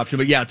give you the option.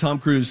 But yeah, Tom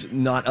Cruise,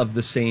 not of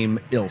the same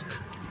ilk.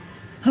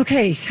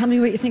 Okay, tell me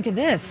what you think of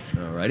this.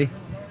 Alrighty.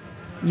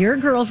 Your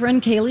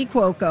girlfriend, Kaylee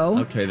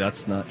Cuoco. Okay,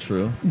 that's not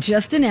true.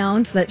 Just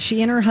announced that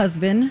she and her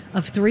husband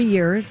of 3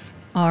 years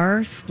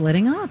are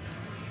splitting up.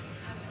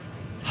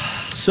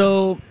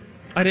 So,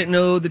 I didn't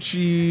know that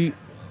she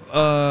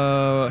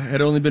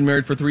had only been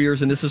married for 3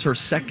 years, and this is her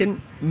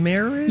second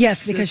marriage?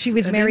 Yes, because she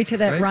was married to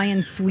that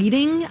Ryan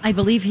Sweeting. I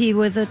believe he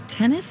was a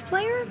tennis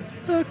player.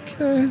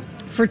 Okay.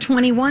 For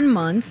 21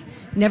 months.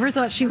 Never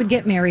thought she would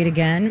get married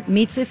again.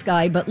 Meets this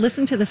guy, but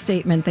listen to the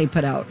statement they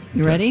put out.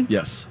 You ready?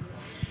 Yes.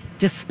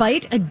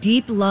 Despite a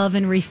deep love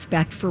and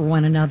respect for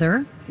one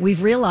another,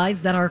 we've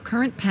realized that our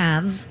current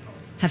paths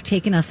have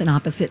taken us in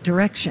opposite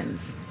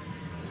directions.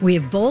 We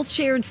have both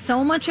shared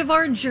so much of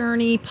our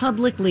journey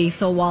publicly,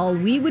 so while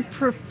we would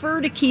prefer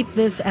to keep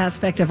this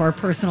aspect of our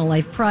personal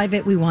life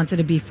private, we wanted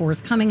to be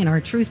forthcoming in our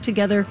truth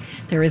together.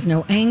 There is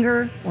no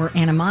anger or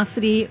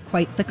animosity,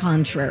 quite the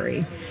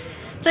contrary.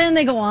 Then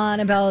they go on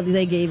about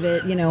they gave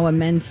it,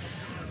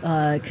 immense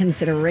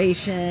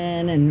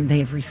consideration, and they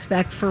have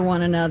respect for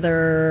one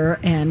another,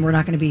 and we're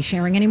not going to be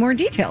sharing any more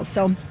details.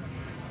 So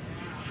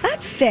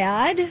that's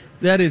sad.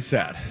 That is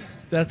sad.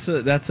 That's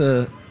sad.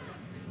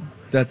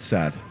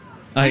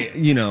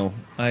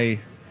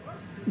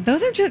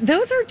 Those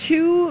are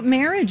two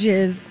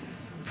marriages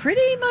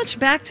pretty much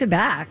back to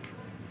back.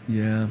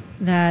 Yeah.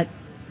 That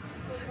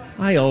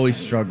I always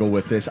struggle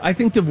with this. I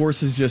think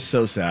divorce is just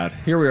so sad.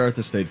 Here we are at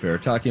the State Fair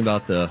talking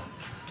about the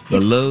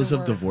lows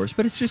of divorce,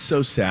 but it's just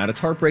so sad. It's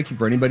heartbreaking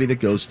for anybody that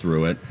goes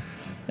through it.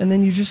 And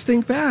then you just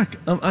think back.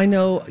 I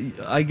know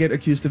I get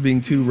accused of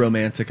being too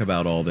romantic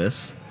about all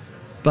this,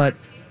 but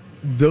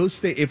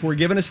if we're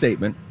given a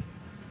statement,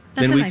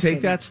 then we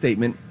take that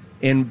statement.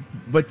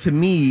 But to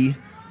me,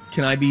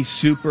 can I be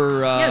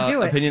super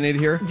opinionated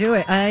here? Do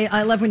it.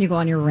 I love when you go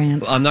on your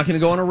rants. I'm not going to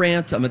go on a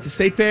rant. I'm at the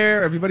State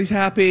Fair. Everybody's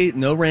happy.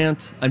 No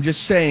rant. I'm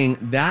just saying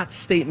that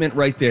statement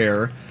right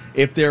there,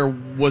 if there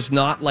was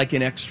not like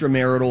an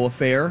extramarital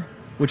affair,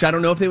 which I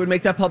don't know if they would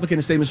make that public in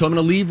a statement, so I'm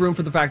going to leave room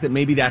for the fact that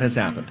maybe that has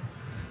happened.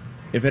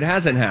 If it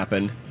hasn't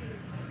happened,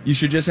 you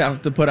should just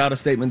have to put out a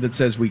statement that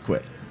says we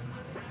quit.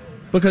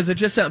 Because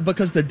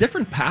the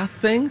different path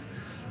thing,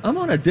 I'm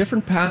on a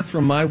different path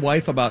from my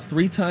wife about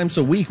 3 times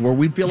a week where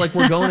we feel like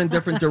we're going in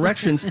different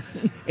directions.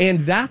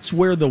 And that's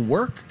where the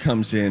work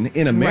comes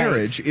in a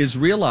marriage, is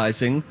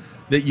realizing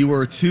that you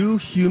are two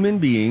human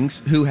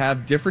beings who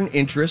have different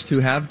interests, who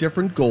have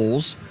different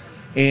goals,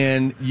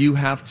 and you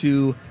have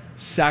to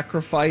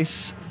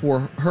sacrifice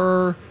for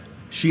her.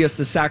 She has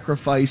to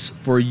sacrifice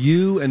for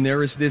you, and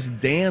there is this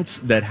dance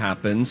that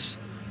happens.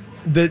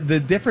 The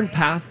different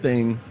path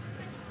thing,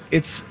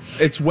 it's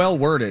well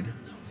worded.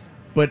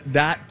 But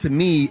that, to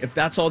me, if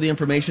that's all the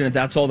information and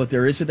that's all that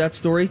there is to that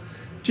story,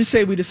 just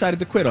say we decided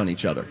to quit on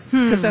each other.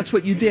 Because that's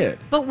what you did.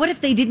 But what if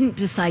they didn't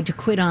decide to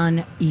quit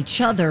on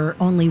each other?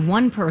 Only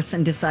one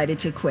person decided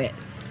to quit.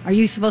 Are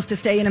you supposed to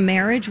stay in a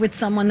marriage with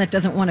someone that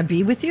doesn't want to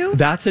be with you?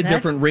 That's a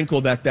different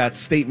wrinkle that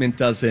statement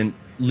doesn't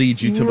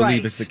lead you to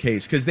believe is the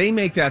case. Because they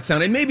make that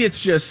sound, and maybe it's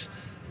just,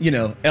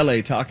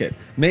 L.A. talk it.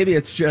 Maybe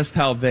it's just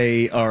how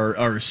they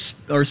are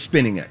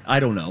spinning it. I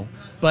don't know.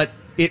 But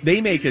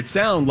they make it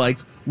sound like,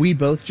 we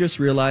both just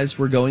realized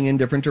we're going in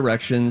different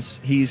directions.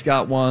 He's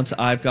got wants,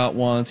 I've got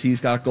wants.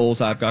 He's got goals,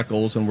 I've got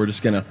goals, and we're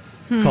just going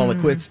to call it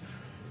quits.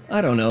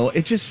 I don't know.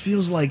 It just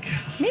feels like...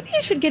 Maybe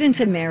you should get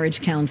into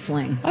marriage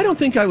counseling. I don't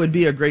think I would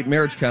be a great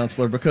marriage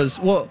counselor because,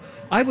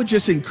 I would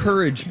just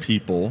encourage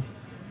people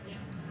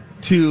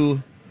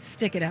to...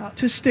 Stick it out.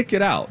 To stick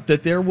it out.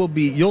 That there will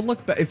be... You'll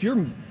look back... If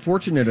you're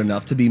fortunate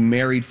enough to be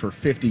married for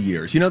 50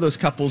 years, those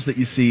couples that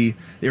you see,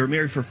 they were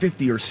married for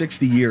 50 or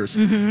 60 years.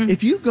 Mm-hmm.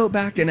 If you go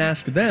back and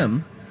ask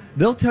them,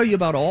 they'll tell you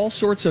about all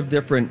sorts of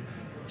different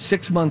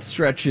 6-month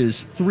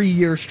stretches,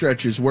 3-year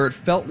stretches where it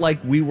felt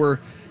like we were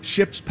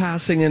ships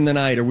passing in the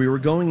night or we were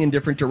going in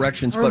different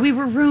directions. Or we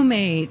were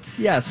roommates.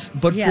 Yes,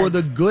 but for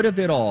the good of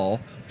it all,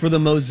 for the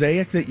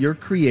mosaic that you're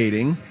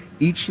creating,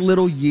 each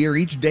little year,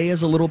 each day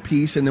is a little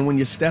piece, and then when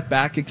you step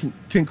back, it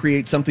can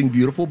create something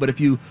beautiful. But if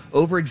you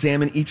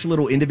over-examine each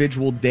little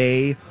individual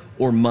day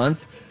or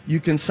month, you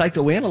can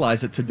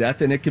psychoanalyze it to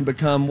death, and it can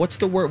become, what's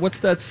the word? What's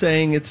that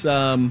saying? It's,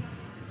 crap,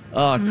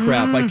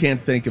 I can't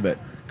think of it.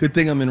 Good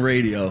thing I'm in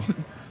radio.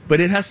 But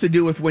it has to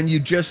do with when you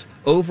just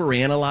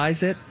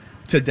overanalyze it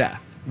to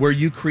death, where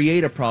you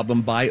create a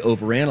problem by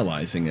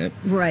overanalyzing it,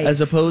 right,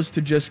 as opposed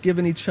to just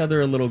giving each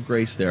other a little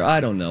grace there. I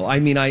don't know. I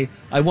mean, I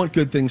want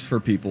good things for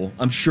people.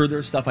 I'm sure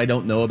there's stuff I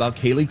don't know about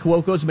Kaylee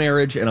Cuoco's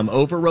marriage, and I'm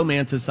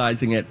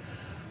over-romanticizing it.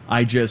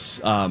 I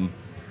just,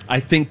 I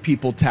think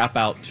people tap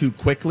out too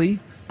quickly,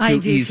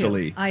 too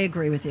easily. I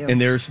agree with you. And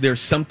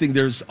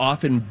there's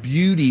often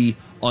beauty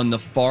on the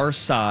far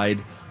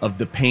side of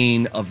the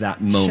pain of that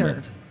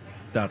moment. Sure.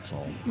 That's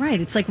all. Right.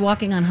 It's like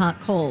walking on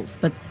hot coals,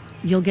 but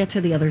you'll get to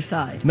the other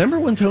side. Remember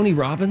when Tony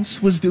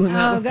Robbins was doing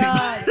that with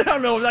God. people? I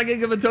don't know. I'm not going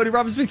to give a Tony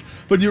Robbins speech.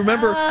 But do you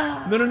remember? No.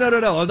 I'm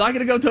not going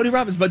to go Tony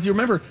Robbins. But do you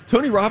remember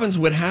Tony Robbins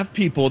would have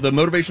people, the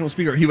motivational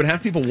speaker, he would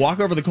have people walk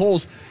over the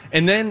coals.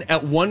 And then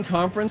at one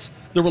conference,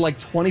 there were like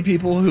 20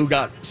 people who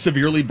got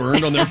severely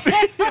burned on their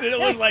feet. And it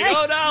was like,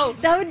 oh, no.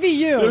 That would be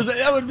you.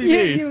 That would be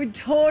me. You would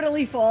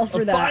totally fall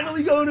for that.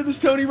 Finally going to this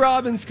Tony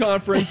Robbins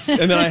conference.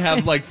 And then I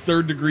have like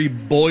 3rd-degree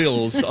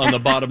boils on the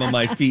bottom of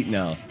my feet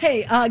now.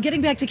 Hey,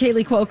 getting back to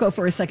Kaylee Cuoco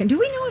for a second. Do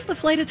we know if the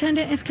flight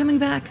attendant is coming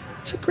back?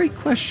 It's a great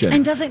question.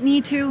 And does it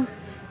need to?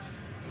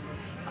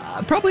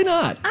 Probably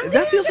not.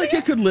 That feels like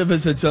it could live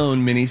as its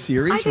own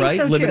mini-series, right?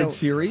 So Limited too.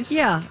 series.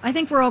 Yeah, I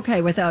think we're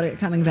okay without it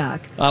coming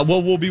back. Well,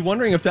 we'll be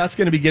wondering if that's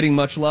going to be getting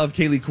much love.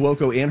 Kaylee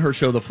Cuoco and her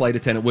show, The Flight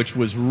Attendant, which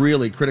was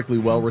really critically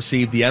well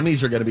received. The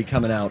Emmys are going to be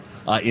coming out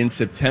in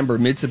September,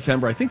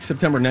 mid-September. I think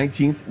September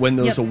 19th when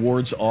those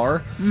awards are.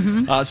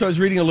 Mm-hmm. So I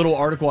was reading a little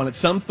article on it.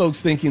 Some folks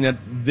thinking that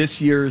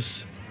this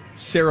year's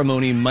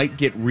ceremony might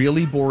get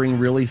really boring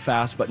really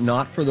fast, but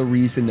not for the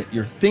reason that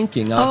you're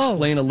thinking. I'll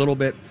explain a little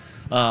bit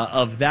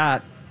of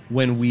that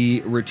when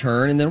we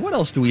return. And then what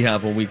else do we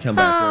have when we come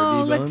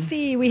back? Let's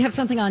see. We have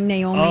something on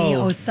Naomi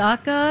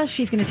Osaka.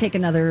 She's going to take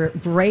another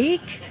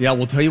break. Yeah,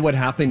 we'll tell you what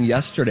happened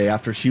yesterday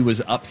after she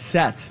was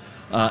upset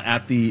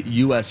at the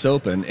U.S.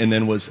 Open and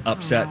then was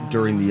upset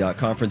during the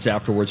conference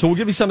afterwards. So we'll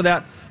give you some of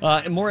that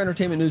and more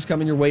entertainment news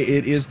coming your way.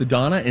 It is the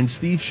Donna and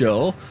Steve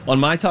Show on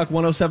My Talk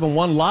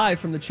 107.1 live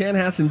from the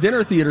Chanhassen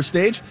Dinner Theater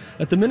stage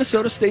at the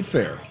Minnesota State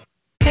Fair.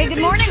 Hey,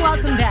 good morning.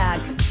 Welcome back.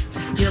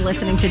 You're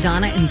listening to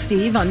Donna and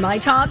Steve on My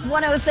Talk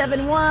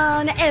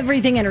 107.1,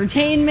 Everything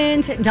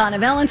Entertainment. Donna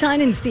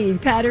Valentine and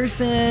Steve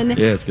Patterson.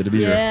 Yeah, it's good to be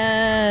here.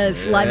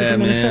 Yes, live at the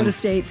Minnesota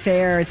State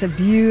Fair. It's a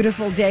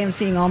beautiful day. I'm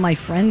seeing all my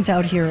friends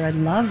out here. I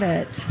love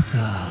it.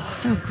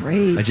 So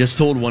great. I just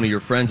told one of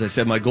your friends, I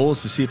said, my goal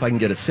is to see if I can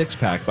get a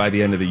six-pack by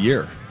the end of the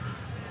year.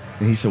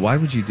 And he said, why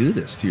would you do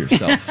this to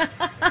yourself?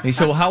 And he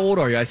said, well, how old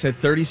are you? I said,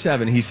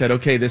 37. He said,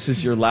 okay, this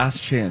is your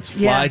last chance.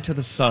 Fly to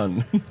the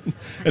sun.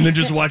 And then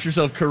just watch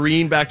yourself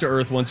careen back to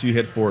Earth once you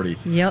hit 40.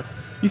 Yep.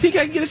 You think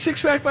I can get a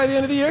six-pack by the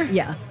end of the year?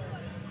 Yeah.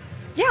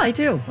 Yeah, I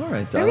do. All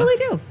right, Donna. I really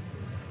do.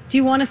 Do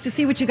you want us to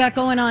see what you got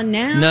going on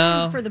now?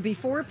 No. For the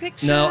before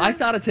picture? No, I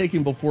thought of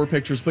taking before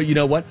pictures, but you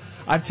know what?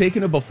 I've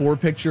taken a before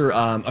picture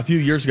a few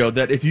years ago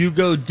that if you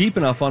go deep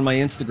enough on my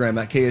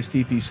Instagram at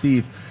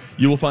KSTPSteve,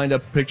 you will find a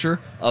picture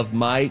of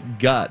my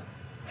gut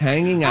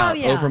hanging out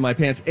over my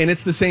pants. And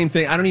it's the same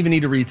thing. I don't even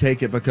need to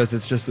retake it because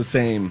it's just the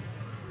same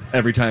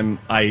every time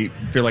I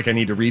feel like I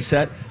need to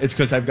reset. It's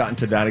because I've gotten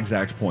to that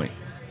exact point.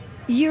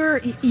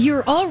 You're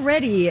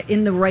already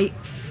in the right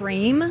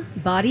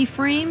body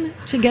frame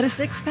to get a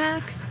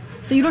six-pack.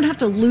 So you don't have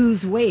to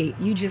lose weight.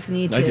 You just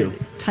need to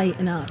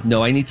tighten up.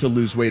 No, I need to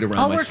lose weight around my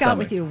stomach. I'll work out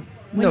with you.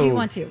 When do you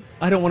want to?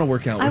 I don't want to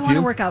work out with you. I want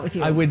to work out with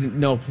you. I wouldn't.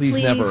 No, please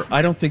never.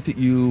 I don't think that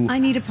you... I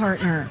need a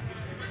partner.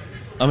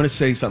 I'm going to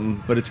say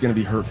something, but it's going to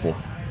be hurtful.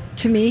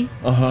 To me?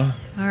 Uh-huh.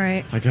 All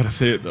right. I got to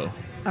say it, though.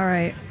 All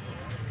right.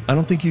 I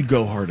don't think you'd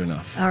go hard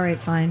enough. All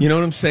right, fine. You know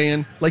what I'm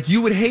saying? Like,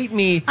 you would hate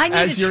me. I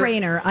need a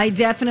trainer. I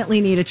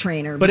definitely need a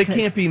trainer. But it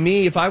can't be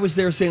me. If I was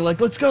there saying, like,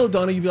 let's go,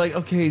 Donna, you'd be like,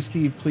 okay,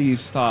 Steve, please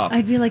stop.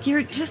 I'd be like,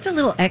 you're just a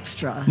little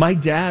extra. My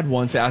dad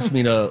once asked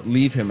me to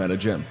leave him at a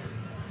gym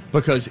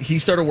because he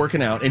started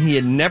working out, and he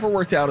had never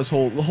worked out his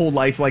whole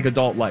life, like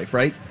adult life,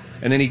 right?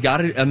 And then he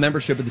got a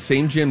membership at the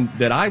same gym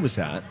that I was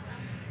at,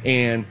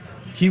 and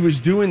he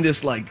was doing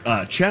this, like,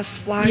 chest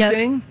fly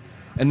thing.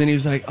 And then he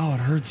was like, oh, it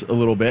hurts a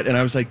little bit. And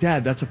I was like,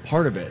 Dad, that's a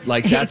part of it.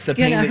 Like, that's the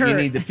pain that you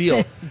need to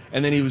feel.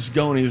 And then he was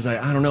going. He was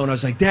like, I don't know. And I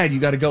was like, Dad, you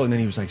got to go. And then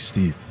he was like,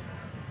 Steve,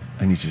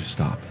 I need you to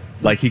stop.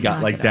 Like, he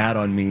got, like, dad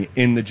on me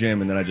in the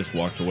gym. And then I just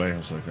walked away. I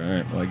was like, all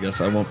right, well, I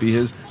guess I won't be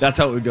his. That's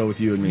how it would go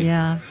with you and me.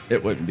 Yeah.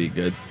 It wouldn't be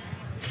good.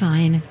 It's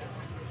fine.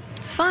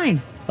 It's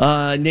fine.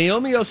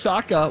 Naomi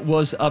Osaka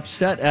was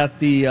upset at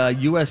the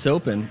U.S.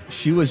 Open.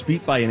 She was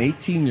beat by an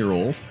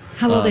 18-year-old.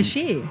 How old is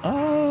she?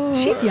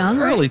 She's young,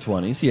 right? Early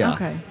 20s, yeah.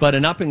 Okay. But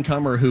an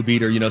up-and-comer who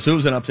beat her, so it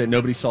was an upset.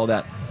 Nobody saw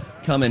that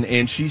coming.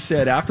 And she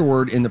said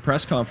afterward in the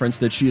press conference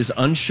that she is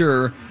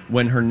unsure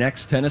when her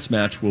next tennis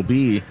match will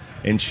be,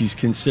 and she's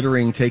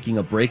considering taking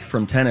a break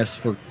from tennis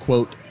for,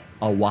 quote,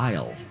 a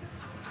while.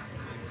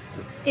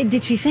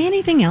 Did she say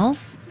anything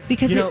else?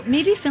 Because it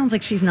maybe sounds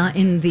like she's not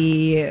in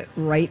the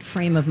right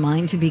frame of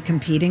mind to be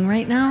competing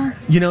right now.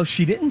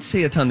 She didn't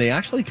say a ton. They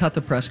actually cut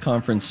the press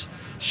conference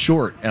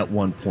short at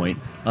one point.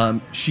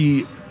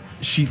 She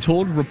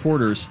told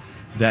reporters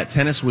that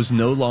tennis was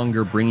no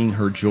longer bringing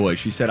her joy.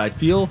 She said, I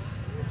feel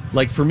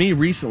like for me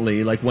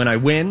recently, like when I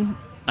win,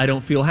 I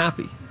don't feel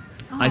happy.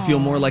 I feel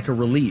more like a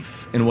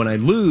relief. And when I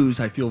lose,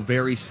 I feel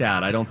very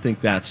sad. I don't think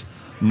that's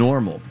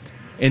normal.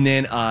 And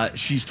then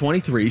she's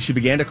 23. She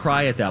began to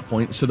cry at that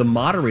point. So the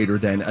moderator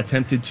then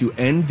attempted to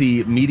end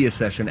the media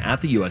session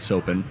at the U.S.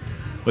 Open.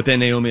 But then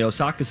Naomi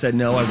Osaka said,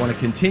 no, I want to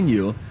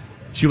continue.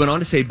 She went on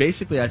to say,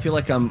 basically, I feel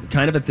like I'm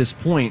kind of at this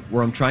point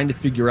where I'm trying to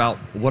figure out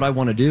what I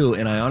want to do.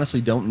 And I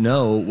honestly don't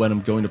know when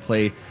I'm going to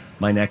play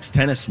my next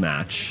tennis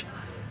match.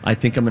 I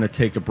think I'm going to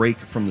take a break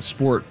from the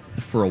sport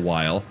for a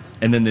while.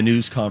 And then the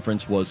news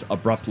conference was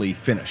abruptly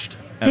finished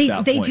at that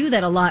point. They do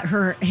that a lot.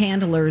 Her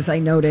handlers, I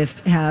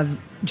noticed, have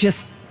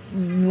just...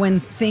 when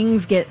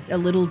things get a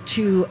little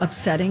too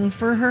upsetting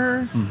for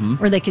her,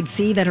 or they could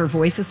see that her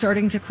voice is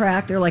starting to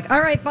crack, they're like,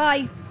 all right,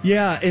 bye.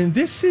 Yeah, and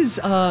this is,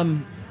 I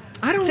don't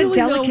it's really know. It's a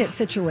delicate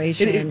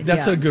situation.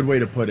 That's a good way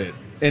to put it.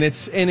 And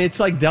it's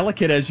like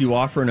delicate as you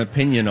offer an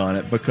opinion on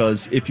it,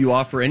 because if you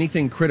offer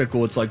anything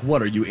critical, it's like,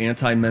 what, are you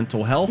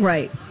anti-mental health?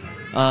 Right.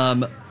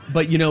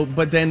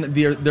 But then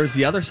there's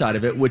the other side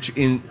of it, which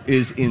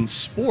is in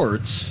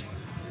sports,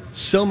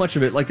 so much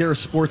of it, like there are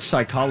sports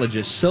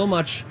psychologists, so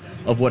much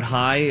of what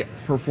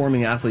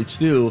high-performing athletes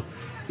do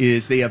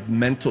is they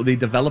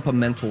develop a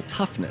mental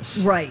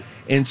toughness. Right.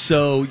 And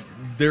so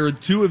there are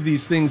two of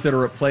these things that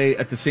are at play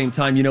at the same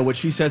time. What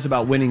she says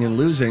about winning and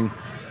losing,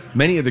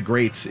 many of the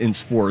greats in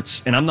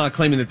sports, and I'm not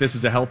claiming that this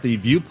is a healthy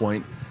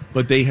viewpoint,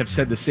 but they have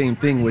said the same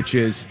thing, which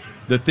is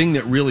the thing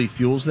that really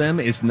fuels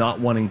them is not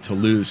wanting to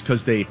lose,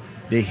 because they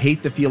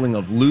hate the feeling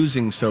of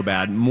losing so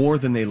bad more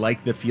than they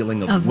like the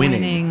feeling of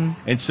winning.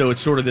 And so it's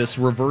sort of this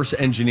reverse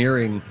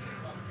engineering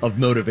of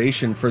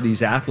motivation for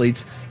these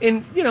athletes.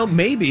 And,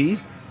 maybe,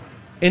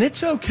 and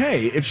it's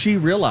okay if she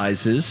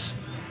realizes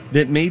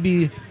that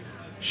maybe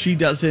she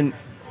doesn't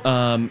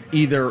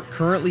either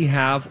currently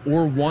have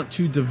or want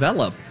to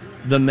develop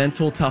the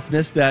mental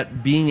toughness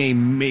that being a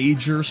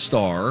major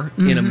star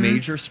in a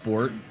major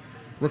sport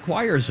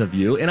requires of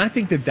you. And I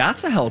think that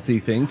that's a healthy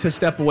thing, to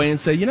step away and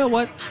say, you know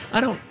what,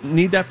 I don't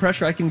need that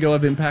pressure. I can go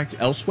have impact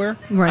elsewhere.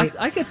 Right.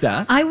 I get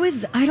that. I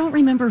don't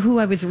remember who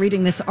I was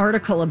reading this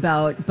article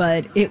about,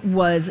 but it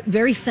was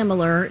very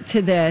similar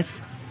to this.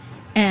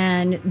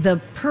 And the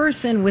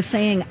person was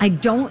saying, I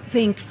don't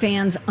think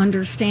fans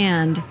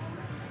understand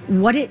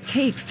what it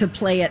takes to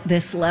play at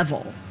this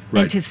level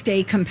and to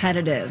stay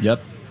competitive.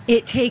 Yep.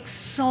 It takes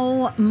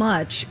so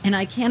much. And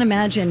I can't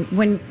imagine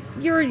when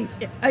you're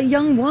a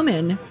young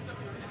woman,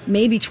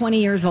 maybe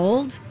 20 years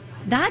old,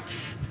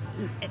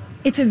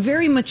 it's a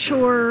very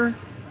mature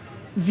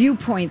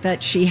viewpoint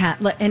that she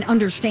had, an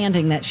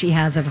understanding that she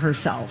has of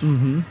herself.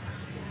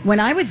 When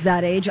I was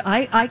that age,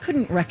 I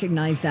couldn't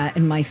recognize that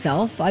in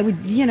myself. I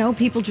would,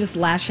 people just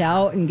lash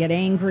out and get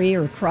angry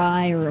or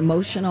cry or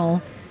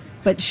emotional,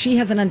 but she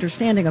has an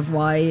understanding of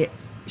why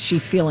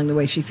she's feeling the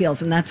way she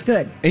feels, and that's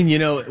good. And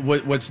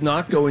what's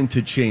not going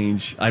to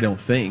change, I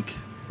don't think,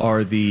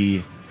 are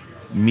the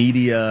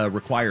media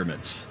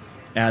requirements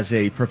as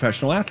a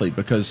professional athlete,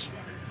 because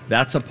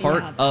that's a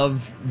part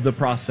of the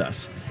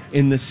process.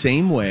 In the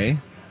same way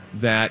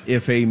that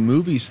if a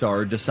movie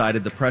star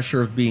decided the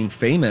pressure of being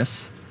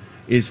famous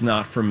is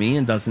not for me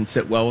and doesn't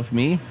sit well with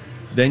me,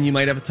 then you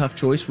might have a tough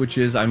choice, which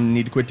is I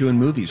need to quit doing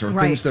movies, or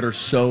things that are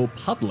so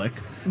public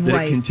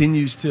that it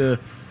continues to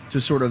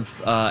sort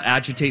of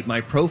agitate my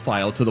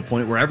profile to the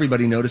point where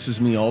everybody notices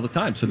me all the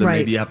time. So then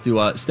maybe you have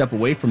to step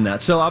away from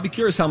that. So I'll be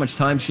curious how much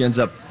time she ends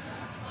up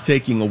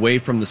taking away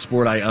from the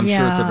sport. I'm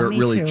sure it's a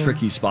really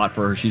tricky spot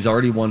for her. She's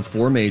already won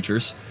 4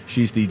 majors.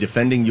 She's the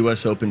defending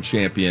U.S. Open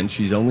champion.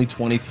 She's only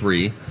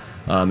 23,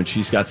 and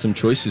she's got some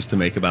choices to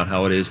make about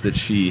how it is that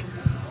she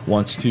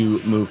wants to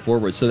move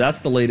forward. So that's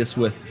the latest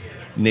with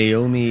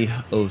Naomi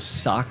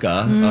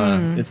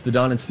Osaka. It's the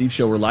Don and Steve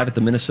Show. We're live at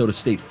the Minnesota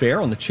State Fair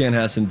on the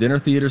Chanhassen Dinner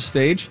Theater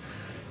stage.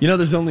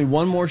 There's only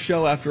one more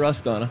show after us,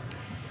 Donna.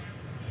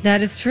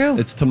 That is true.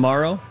 It's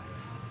tomorrow.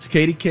 It's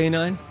Katie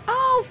K9.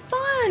 Oh,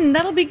 fun.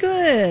 That'll be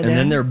good. And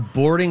then they're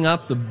boarding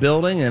up the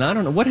building, and I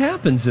don't know what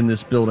happens in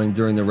this building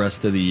during the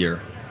rest of the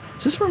year.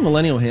 Is this where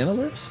Millennial Hannah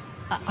lives?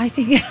 I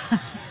think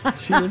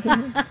she lives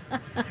here.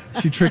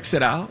 She tricks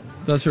it out.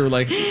 Does her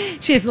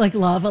she has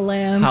lava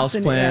lamps, house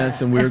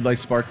plants, and weird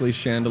sparkly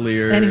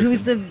chandeliers. And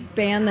who's the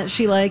band that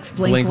she likes?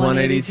 Blink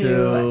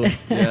 182.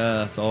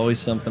 Yeah, it's always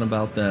something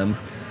about them.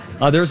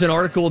 There's an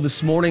article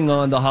this morning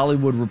on The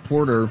Hollywood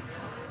Reporter,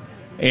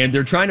 and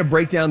they're trying to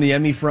break down the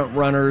Emmy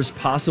frontrunners,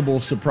 possible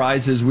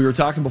surprises. We were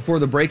talking before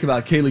the break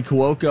about Kaylee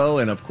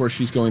Cuoco, and of course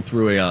she's going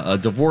through a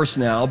divorce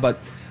now, but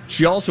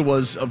she also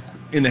was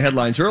in the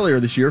headlines earlier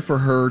this year for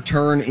her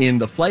turn in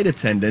The Flight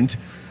Attendant.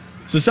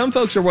 So some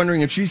folks are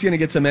wondering if she's going to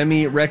get some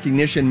Emmy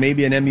recognition,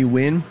 maybe an Emmy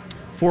win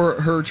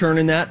for her turn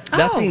in that.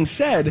 That being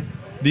said,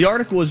 the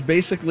article is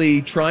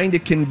basically trying to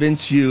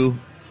convince you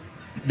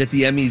that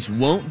the Emmys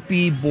won't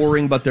be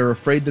boring, but they're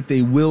afraid that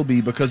they will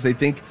be because they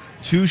think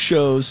 2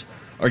 shows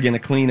are going to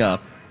clean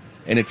up.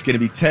 And it's going to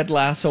be Ted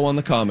Lasso on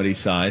the comedy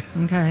side.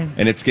 Okay.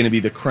 And it's going to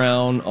be The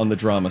Crown on the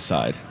drama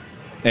side.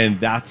 And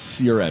that's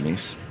your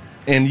Emmys.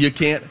 And you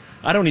can't,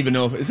 I don't even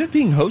know, is it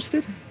being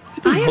hosted? Is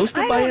it being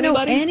hosted by anybody? I don't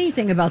know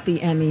anything about the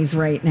Emmys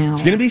right now.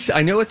 It's going to be,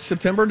 I know it's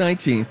September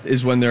 19th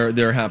is when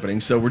they're happening.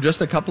 So we're just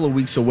a couple of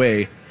weeks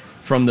away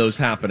from those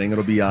happening.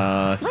 It'll be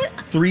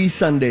 3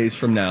 Sundays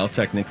from now,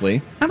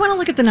 technically. I want to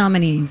look at the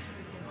nominees.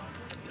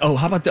 Oh,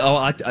 how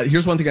about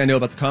here's one thing I know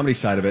about the comedy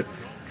side of it.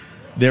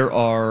 There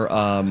are,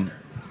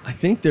 I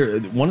think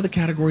one of the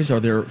categories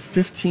there are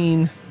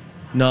 15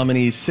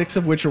 nominees, 6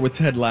 of which are with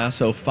Ted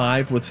Lasso,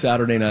 5 with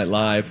Saturday Night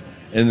Live,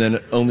 and then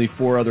only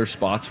 4 other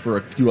spots for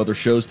a few other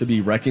shows to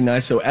be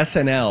recognized. So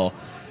SNL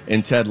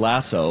and Ted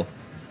Lasso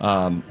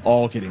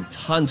all getting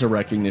tons of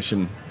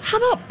recognition. How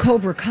about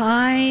Cobra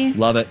Kai?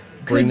 Love it.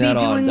 Bring that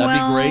on. That'd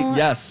be great.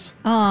 Yes.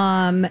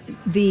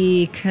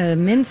 The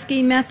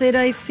Kaminsky Method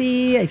I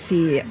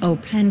see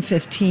Pen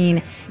 15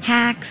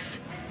 Hacks,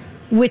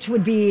 which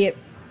would be,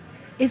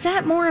 is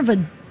that more of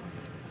a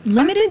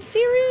limited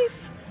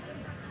series?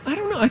 I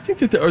don't know. I think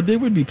that they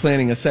would be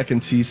planning a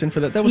second season for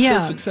that. That was so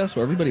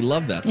successful. Everybody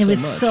loved that so much. It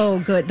was so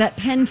good. That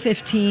Pen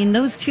 15,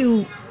 those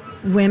 2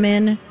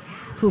 women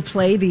who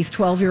play these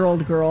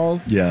 12-year-old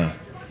girls. Yeah,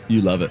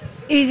 you love it.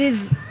 It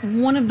is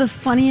one of the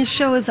funniest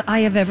shows I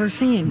have ever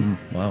seen.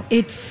 Wow.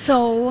 It's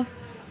so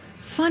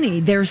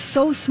funny. They're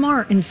so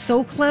smart and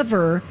so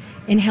clever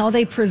in how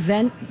they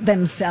present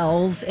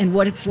themselves and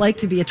what it's like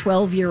to be a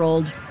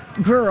 12-year-old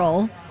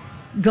girl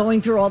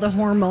going through all the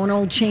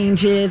hormonal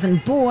changes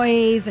and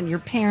boys and your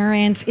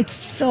parents. It's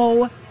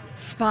so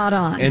spot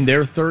on. And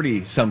they're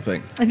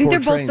 30-something. I think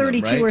they're both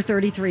 32 them, right? or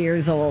 33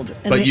 years old.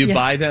 And but you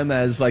buy them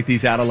as like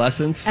these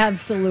adolescents?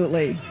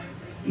 Absolutely.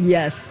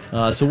 Yes.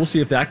 So we'll see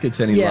if that gets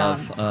any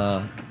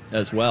love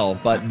as well.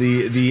 But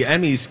the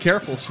Emmys,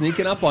 careful,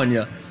 sneaking up on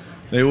you.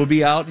 They will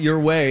be out your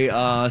way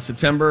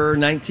September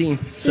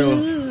 19th.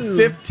 So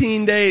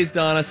 15 days,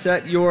 Donna.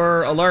 Set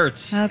your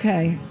alerts.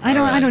 Okay. I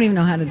don't even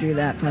know how to do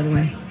that, by the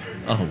way.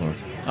 Oh, Lord.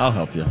 I'll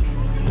help you.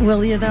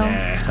 Will you, though?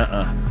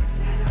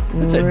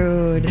 It's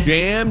Rude. a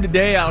jammed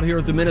day out here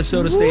at the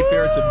Minnesota State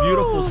Fair. It's a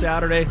beautiful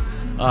Saturday.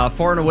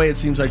 Far and away, it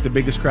seems like the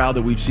biggest crowd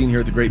that we've seen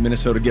here at the Great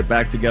Minnesota get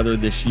back together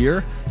this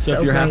year. So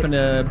if you happen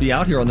to be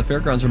out here on the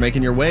fairgrounds or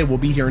making your way, we'll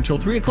be here until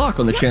 3 o'clock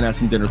on the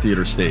Chanhassen Dinner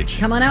Theater stage.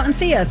 Come on out and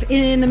see us.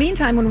 In the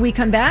meantime, when we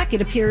come back,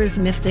 it appears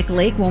Mystic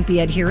Lake won't be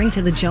adhering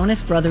to the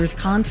Jonas Brothers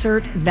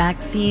concert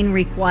vaccine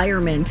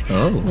requirement.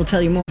 Oh. We'll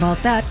tell you more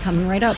about that coming right up.